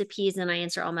 2 recipes and I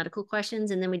answer all medical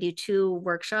questions. And then we do 2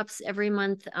 workshops every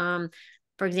month.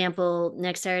 For example,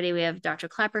 next Saturday we have Dr.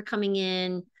 Clapper coming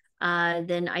in.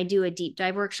 Then I do a deep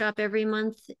dive workshop every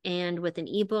month and with an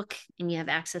ebook, and you have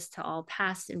access to all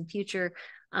past and future.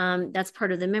 That's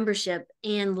part of the membership.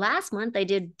 And last month I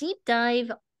did deep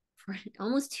dive for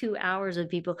almost 2 hours with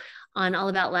people on All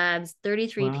About Labs,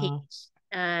 33-page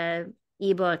Wow.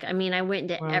 ebook. I mean, I went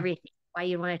into Wow. everything why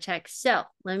you want to check. So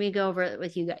let me go over it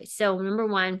with you guys. So number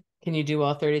one, Can you do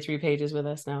all 33 pages with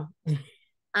us now?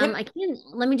 I can,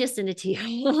 let me just send it to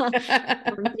you.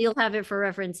 You'll have it for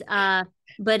reference.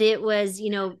 But it was,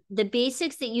 the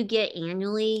basics that you get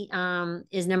annually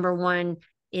is number one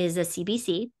is a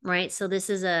CBC, right? So this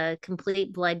is a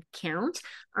complete blood count.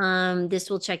 This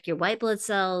will check your white blood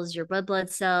cells, your red blood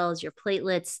cells, your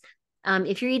platelets.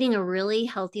 If you're eating a really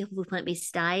healthy whole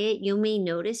plant-based diet, you may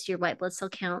notice your white blood cell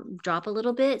count drop a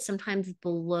little bit, sometimes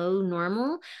below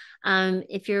normal.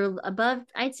 If you're above,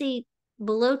 I'd say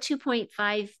below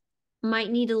 2.5,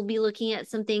 might need to be looking at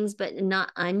some things, but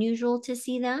not unusual to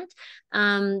see that.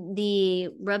 The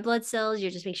red blood cells,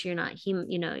 you just make sure you're not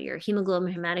your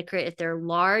hemoglobin hematocrit. If they're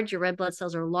large, your red blood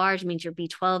cells are large, means your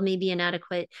B12 may be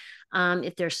inadequate.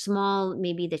 If they're small,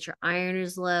 maybe that your iron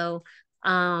is low.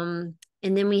 And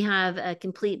then we have a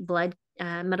complete blood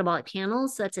metabolic panel.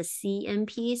 So that's a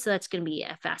CMP. So that's going to be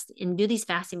a fast, and do these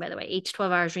fasting, by the way, 8 to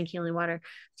 12 hours drinking only water.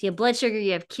 So you have blood sugar,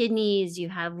 you have kidneys, you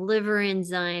have liver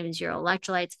enzymes, your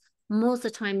electrolytes. Most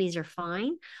of the time, these are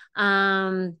fine.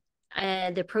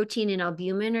 The protein and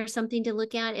albumin are something to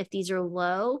look at. If these are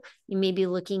low, you may be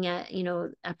looking at,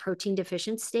 a protein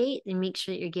deficient state, and make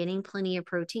sure that you're getting plenty of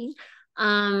protein.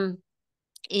 And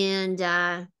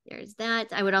there's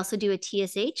that. I would also do a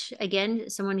TSH. Again,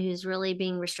 someone who's really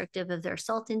being restrictive of their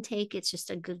salt intake. It's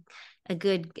just a good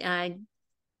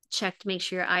check to make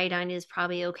sure your iodine is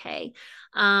probably okay.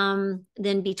 Then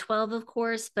B12, of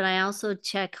course, but I also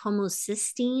check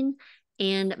homocysteine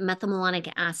and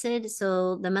methylmalonic acid.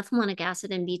 So the methylmalonic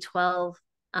acid and B12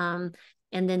 and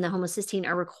then the homocysteine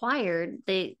are required.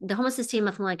 The homocysteine and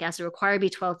methylmalonic acid require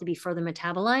B12 to be further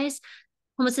metabolized.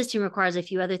 Homocysteine requires a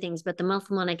few other things, but the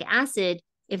methylmalonic acid,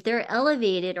 if they're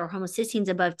elevated or homocysteine's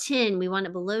above 10, we want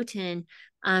it below 10.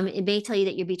 It may tell you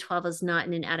that your B12 is not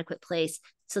in an adequate place.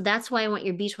 So that's why I want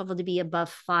your B12 to be above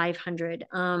 500.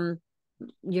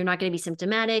 You're not going to be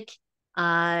symptomatic.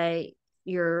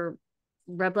 Your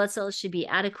red blood cells should be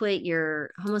adequate.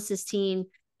 Your homocysteine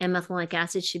and methylmalonic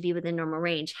acid should be within normal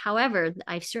range. However,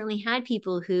 I've certainly had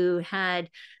people who had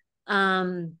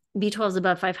B12 is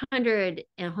above 500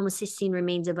 and homocysteine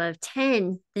remains above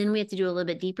 10, then we have to do a little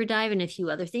bit deeper dive and a few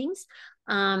other things.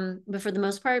 But for the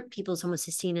most part, people's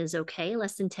homocysteine is okay,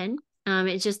 less than 10.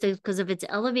 It's just because if it's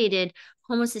elevated,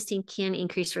 homocysteine can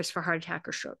increase risk for heart attack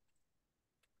or stroke.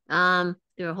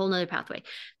 Through a whole nother pathway.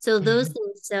 So those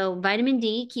things. So vitamin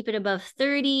D, keep it above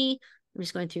 30. I'm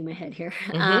just going through my head here.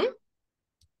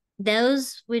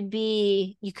 Those would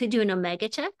be, you could do an omega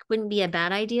check, wouldn't be a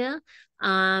bad idea.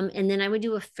 And then I would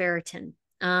do a ferritin.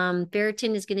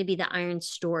 Ferritin is going to be the iron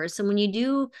store. So when you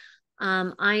do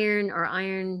iron or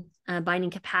iron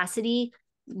binding capacity,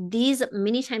 these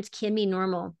many times can be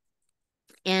normal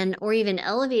and or even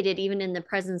elevated even in the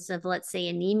presence of, let's say,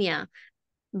 anemia.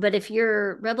 But if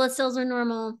your red blood cells are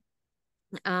normal,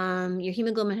 your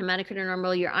hemoglobin, hematocrit are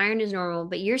normal, your iron is normal,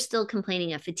 but you're still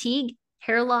complaining of fatigue,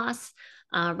 hair loss,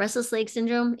 restless leg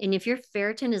syndrome. And if your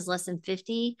ferritin is less than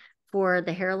 50 for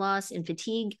the hair loss and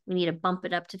fatigue, we need to bump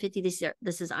it up to 50.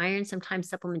 This is iron. Sometimes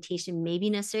supplementation may be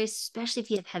necessary, especially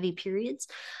if you have heavy periods.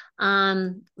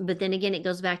 But then again, it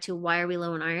goes back to, why are we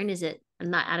low in iron? Is it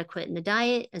not adequate in the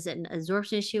diet? Is it an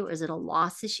absorption issue? Or is it a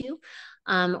loss issue?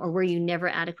 Or were you never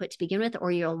adequate to begin with? Or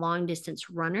you're a long distance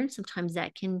runner? Sometimes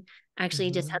that can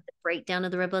actually just have the breakdown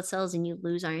of the red blood cells and you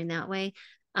lose iron that way.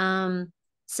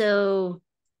 So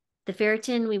the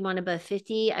ferritin, we want above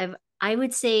 50. I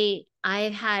would say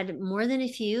I've had more than a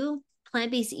few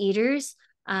plant-based eaters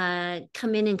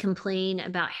come in and complain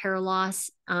about hair loss.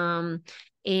 And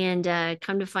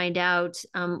come to find out,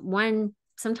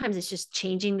 sometimes it's just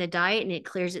changing the diet and it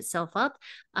clears itself up,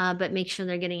 but make sure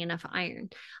they're getting enough iron,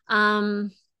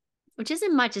 which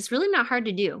isn't much. It's really not hard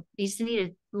to do. You just need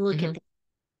to look at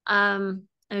things.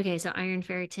 Okay, so iron,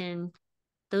 ferritin,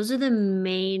 those are the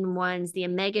main ones. The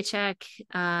omega check,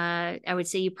 I would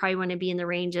say you probably want to be in the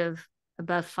range of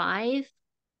above 5.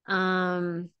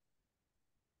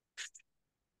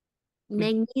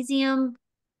 Magnesium,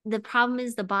 the problem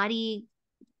is the body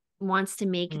wants to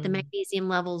make the magnesium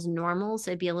levels normal, so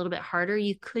it'd be a little bit harder.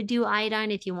 You could do iodine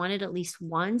if you wanted at least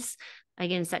once.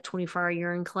 Again, it's that 24-hour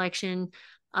urine collection.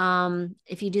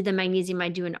 If you do the magnesium,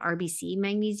 I'd do an RBC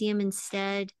magnesium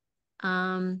instead.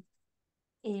 And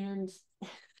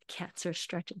cats are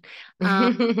stretching.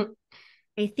 I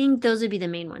think those would be the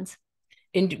main ones.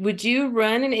 And would you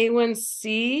run an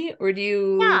A1C, or do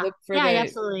you look for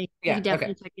absolutely. Yeah, You could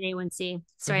definitely okay. check an A1C.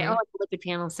 Sorry, oh, the lipid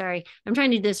panel. Sorry, I'm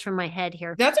trying to do this from my head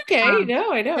here. That's okay.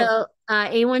 No, I know. So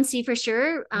A1C for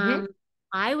sure.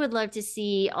 I would love to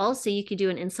see also, you could do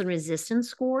an insulin resistance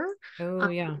score. Oh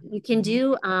yeah. You can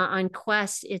do on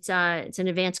Quest. It's an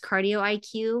advanced cardio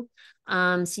IQ.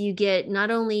 So you get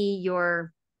not only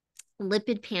your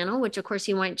lipid panel, which of course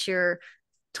you want your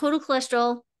total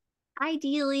cholesterol,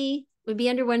 ideally would be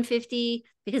under 150,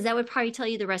 because that would probably tell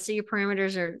you the rest of your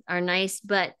parameters are nice.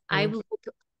 But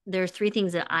there are 3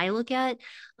 things that I look at,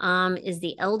 is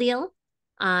the LDL.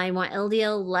 I want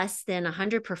LDL less than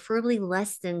 100, preferably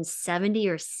less than 70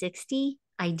 or 60,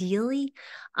 ideally.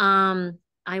 I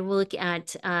will look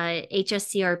at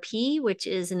HSCRP, which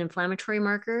is an inflammatory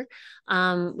marker.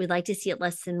 We'd like to see it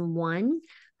less than 1.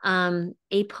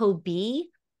 ApoB,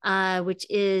 which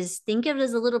is, think of it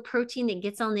as a little protein that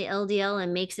gets on the LDL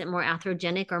and makes it more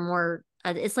atherogenic, or more,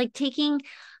 it's like taking,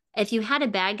 if you had a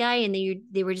bad guy and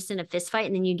they were just in a fist fight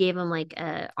and then you gave them like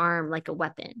a arm, like a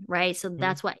weapon, right? So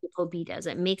that's what ApoB does.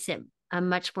 It makes it a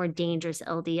much more dangerous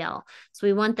LDL. So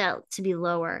we want that to be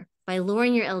lower. By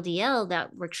lowering your LDL,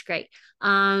 that works great.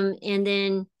 And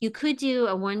then you could do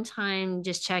a one-time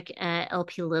just check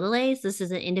LP little a's. This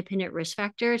is an independent risk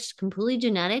factor. It's completely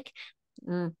genetic,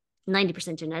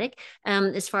 90% genetic.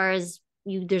 As far as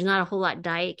there's not a whole lot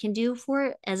diet can do for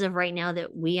it as of right now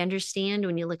that we understand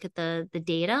when you look at the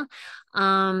data.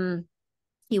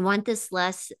 You want this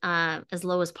less, as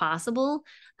low as possible.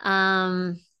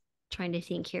 Trying to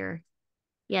think here.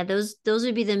 Yeah, those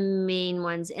would be the main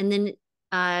ones. And then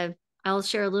I'll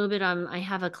share a little bit on, I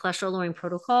have a cholesterol lowering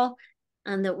protocol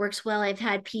that works well. I've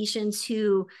had patients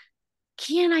who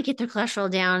cannot get their cholesterol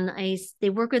down. They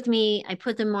work with me. I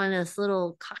put them on this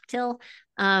little cocktail.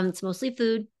 It's mostly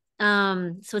food.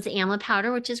 So it's amla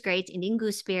powder, which is great. It's Indian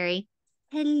gooseberry.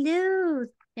 Hello,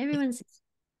 everyone's.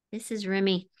 This is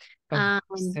Remy. Oh,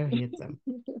 so handsome.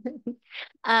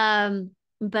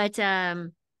 But it's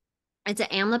an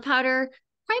amla powder,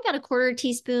 probably about a quarter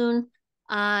teaspoon,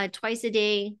 twice a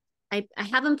day. I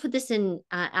have them put this in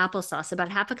applesauce,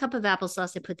 about half a cup of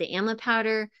applesauce. I put the amla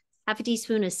powder, half a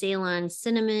teaspoon of Ceylon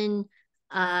cinnamon.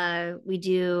 We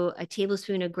do a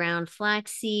tablespoon of ground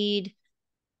flaxseed.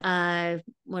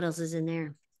 What else is in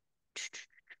there?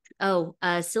 Oh,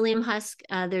 psyllium husk.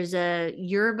 There's a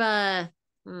yerba,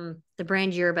 the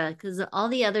brand yerba, because all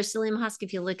the other psyllium husk,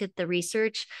 if you look at the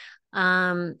research,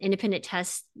 independent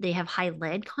tests, they have high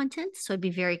lead content, so I'd be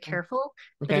very careful.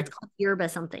 But it's called yerba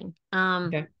something.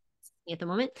 At the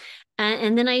moment,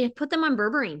 and then I put them on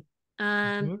berberine.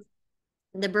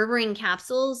 The berberine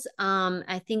capsules,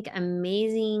 I think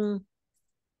amazing.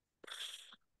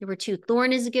 There were 2.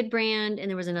 Thorn is a good brand, and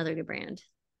there was another good brand,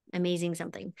 amazing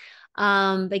something.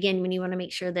 But again, when you want to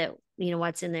make sure that you know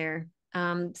what's in there.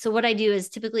 So what I do is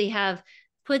typically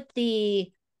put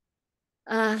the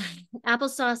uh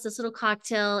applesauce, this little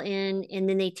cocktail, and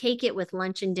then they take it with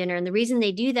lunch and dinner. And the reason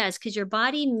they do that is because your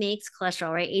body makes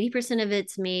cholesterol, right? 80% of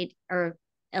it's made, or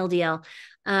LDL,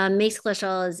 makes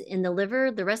cholesterol is in the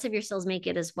liver. The rest of your cells make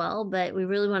it as well, but we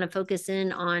really want to focus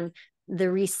in on the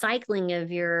recycling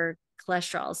of your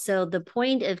cholesterol. So the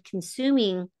point of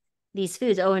consuming these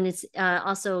foods, oh, and it's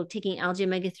also taking algae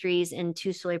omega-3s and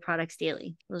 2 soy products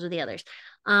daily. Those are the others.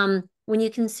 When you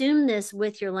consume this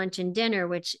with your lunch and dinner,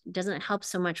 which doesn't help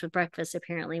so much with breakfast,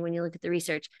 apparently, when you look at the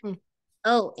research.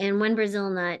 Oh, and one Brazil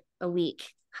nut a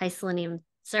week, high selenium.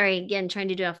 Sorry, again, trying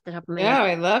to do it off the top of my Yeah, head.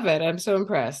 I love it. I'm so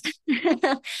impressed.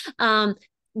 um,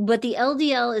 but the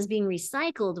LDL is being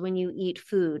recycled when you eat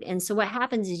food. And so what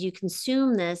happens is you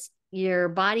consume this, your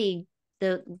body,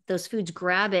 those foods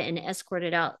grab it and escort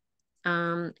it out.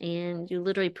 And you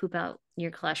literally poop out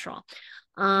your cholesterol.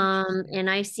 And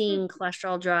I've seen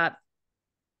cholesterol drop.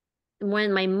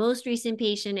 When my most recent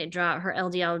patient, her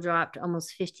LDL dropped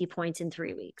almost 50 points in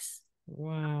 3 weeks.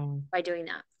 Wow. By doing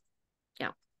that.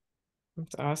 Yeah.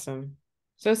 That's awesome.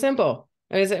 So simple.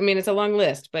 I mean, it's a long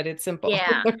list, but it's simple,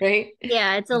 Yeah. right?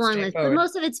 Yeah, it's a It's long list, but straightforward.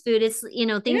 most of it's food. It's, things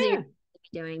that Yeah.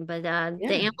 you're doing, but the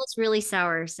Yeah. apple's really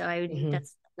sour. So Hmm.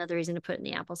 that's another reason to put in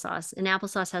the applesauce. And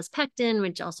applesauce has pectin,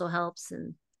 which also helps.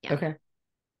 And yeah. Okay.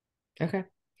 Okay.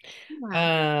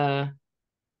 Yeah.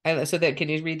 Uh, so that can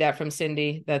you read that from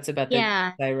Cindy? That's about the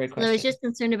Yeah. thyroid So I was question. just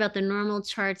concerned about the normal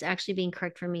charts actually being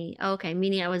correct for me. Oh, okay.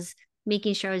 Meaning I was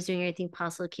making sure I was doing everything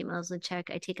possible to keep my levels in check.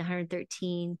 I take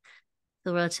 113.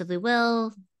 Feel relatively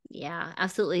well. Yeah,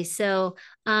 absolutely. So,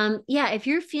 yeah, if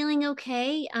you're feeling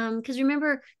okay, because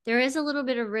remember, there is a little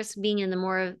bit of risk being in the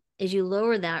more as you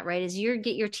lower that, right? As you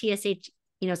get your TSH,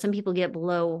 some people get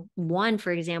below 1,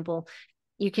 for example,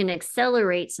 you can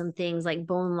accelerate some things like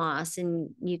bone loss, and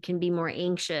you can be more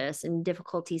anxious and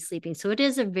difficulty sleeping. So it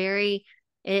is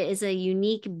a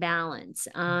unique balance.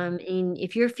 And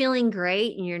if you're feeling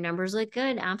great and your numbers look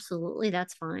good, absolutely,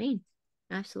 that's fine.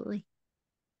 Absolutely.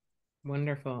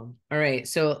 Wonderful. All right.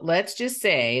 So let's just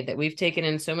say that we've taken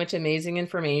in so much amazing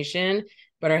information,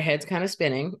 but our head's kind of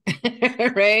spinning,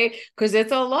 right? Because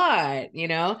it's a lot.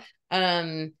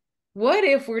 Um, what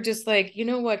if we're just like, you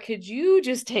know what, could you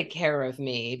just take care of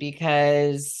me?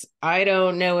 Because I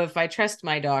don't know if I trust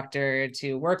my doctor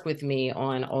to work with me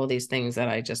on all these things that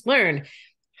I just learned.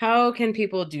 How can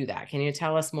people do that? Can you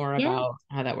tell us more Yeah. about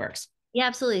how that works? Yeah,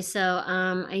 absolutely. So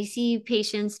I see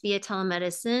patients via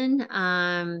telemedicine.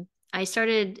 I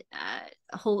started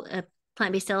a whole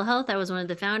plant-based telehealth. I was one of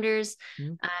the founders.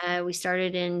 Mhm. We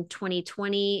started in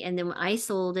 2020, and then we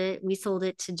sold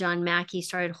it to John Mackey,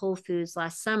 started Whole Foods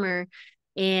last summer.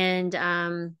 And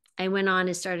I went on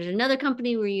and started another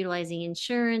company. We're utilizing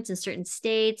insurance in certain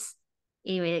states.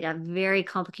 Anyway, it got very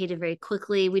complicated very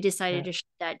quickly. We decided Yeah. to shut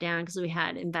that down because we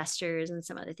had investors and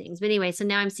some other things. But anyway, so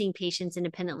now I'm seeing patients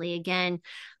independently again.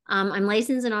 I'm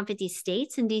licensed in all 50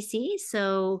 states in DC.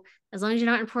 So as long as you're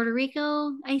not in Puerto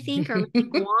Rico, I think, or maybe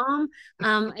Guam,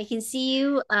 I can see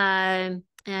you.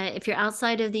 If you're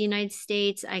outside of the United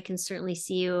States, I can certainly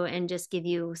see you and just give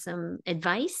you some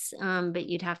advice. But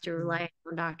you'd have to rely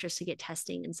on doctors to get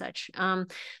testing and such. But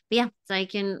yeah, so I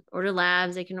can order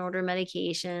labs, I can order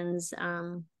medications.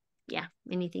 Yeah,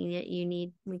 anything that you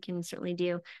need, we can certainly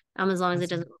do. As long as it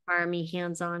doesn't Awesome. require me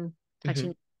hands-on Mhm.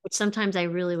 touching, which sometimes I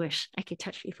really wish I could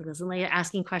touch people because I'm like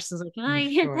asking questions like, oh, I'm I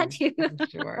can't sure. touch you. I'm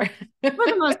sure. For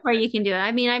the most part, you can do it.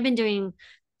 I mean, I've been doing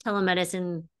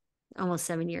telemedicine almost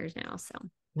 7 years now. So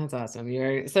That's awesome.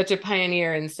 You're such a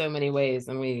pioneer in so many ways,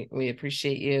 and we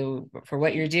appreciate you for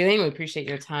what you're doing. We appreciate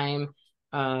your time,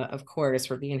 of course,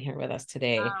 for being here with us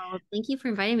today. thank you for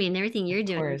inviting me and everything Of you're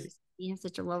doing. course. You have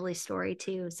such a lovely story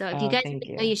too. So if you Oh, guys thank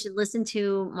didn't know, you. you should listen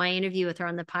to my interview with her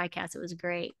on the podcast. It was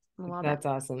great a while back. That's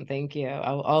awesome. Thank you.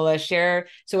 I'll share.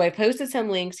 So I posted some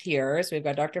links here. So we've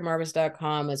got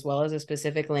drmarbas.com as well as a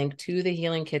specific link to the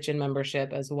Healing Kitchen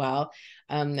membership as well.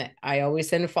 I always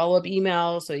send a follow-up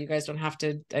email so you guys don't have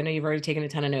to. I know you've already taken a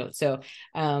ton of notes. So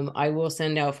I will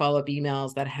send out follow-up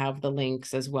emails that have the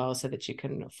links as well so that you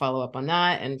can follow up on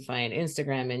that and find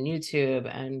Instagram and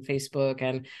YouTube and Facebook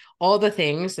and all the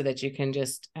things so that you can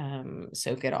just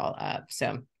soak it all up. So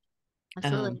um,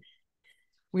 Absolutely.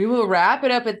 we will wrap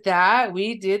it up at that.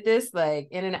 We did this like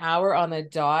in an hour on the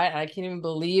dot. I can't even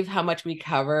believe how much we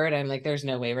covered. I'm like, there's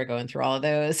no way we're going through all of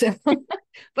those.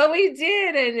 But we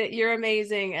did, and you're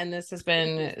amazing. And this has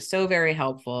been so very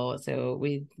helpful. So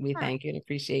we Yeah. thank you and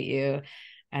appreciate you.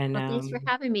 And Well, thanks for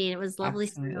having me. It was lovely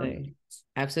spending all the absolutely. minutes.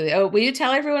 Absolutely. Oh, will you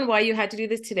tell everyone why you had to do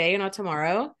this today and not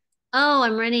tomorrow? Oh,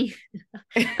 I'm running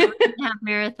a half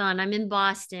marathon. I'm in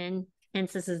Boston,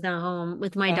 hence this is not home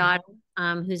with my daughter,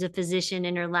 Uh-huh. who's a physician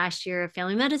in her last year of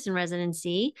family medicine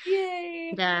residency. Yay.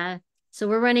 So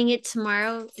we're running it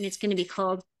tomorrow, and it's going to be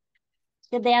cold.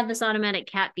 They have this automatic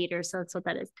cat feeder, so that's what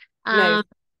that is. Nice.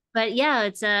 But yeah,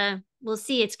 it's we'll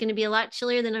see. It's going to be a lot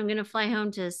chillier than I'm going to fly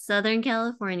home to Southern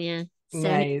California. 70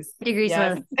 Nice. degrees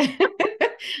Yes. weather.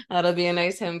 That'll be a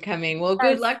nice homecoming. Well,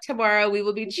 good Yes. luck tomorrow. We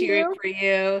will be Thank cheering you. for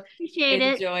you. Appreciate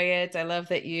it. Enjoy it. I love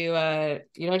that you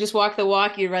don't just walk the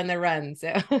walk, you run the run.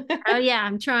 So Oh yeah,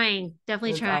 I'm trying.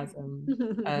 Definitely that's trying.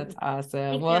 awesome. That's awesome.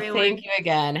 Thanks, Well, thank everyone. you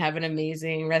again. Have an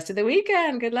amazing rest of the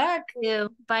weekend. Good luck. You too.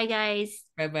 Bye, guys.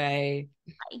 Bye-bye.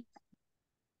 Bye.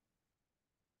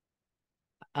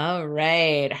 All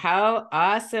right. How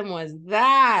awesome was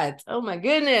that? Oh my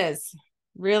goodness.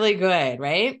 Really good,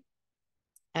 right?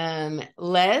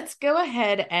 Let's go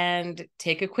ahead and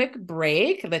take a quick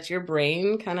break. Let your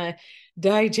brain kind of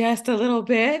digest a little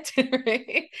bit,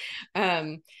 right?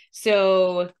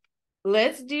 So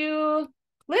let's do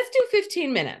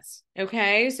 15 minutes.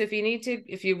 Okay. So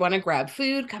if you want to grab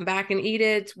food, come back and eat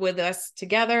it with us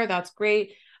together. That's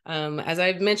great. As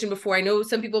I've mentioned before, I know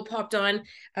some people popped on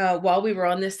while we were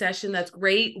on this session. That's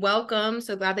great. Welcome.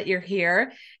 So glad that you're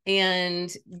here,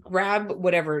 and grab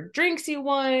whatever drinks you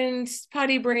want,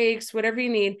 potty breaks, whatever you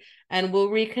need. And we'll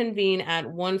reconvene at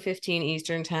 1:15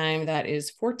 Eastern time. That is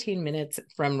 14 minutes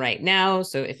from right now.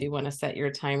 So if you want to set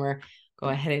your timer, go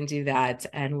ahead and do that.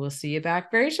 And we'll see you back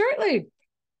very shortly.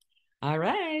 All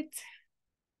right.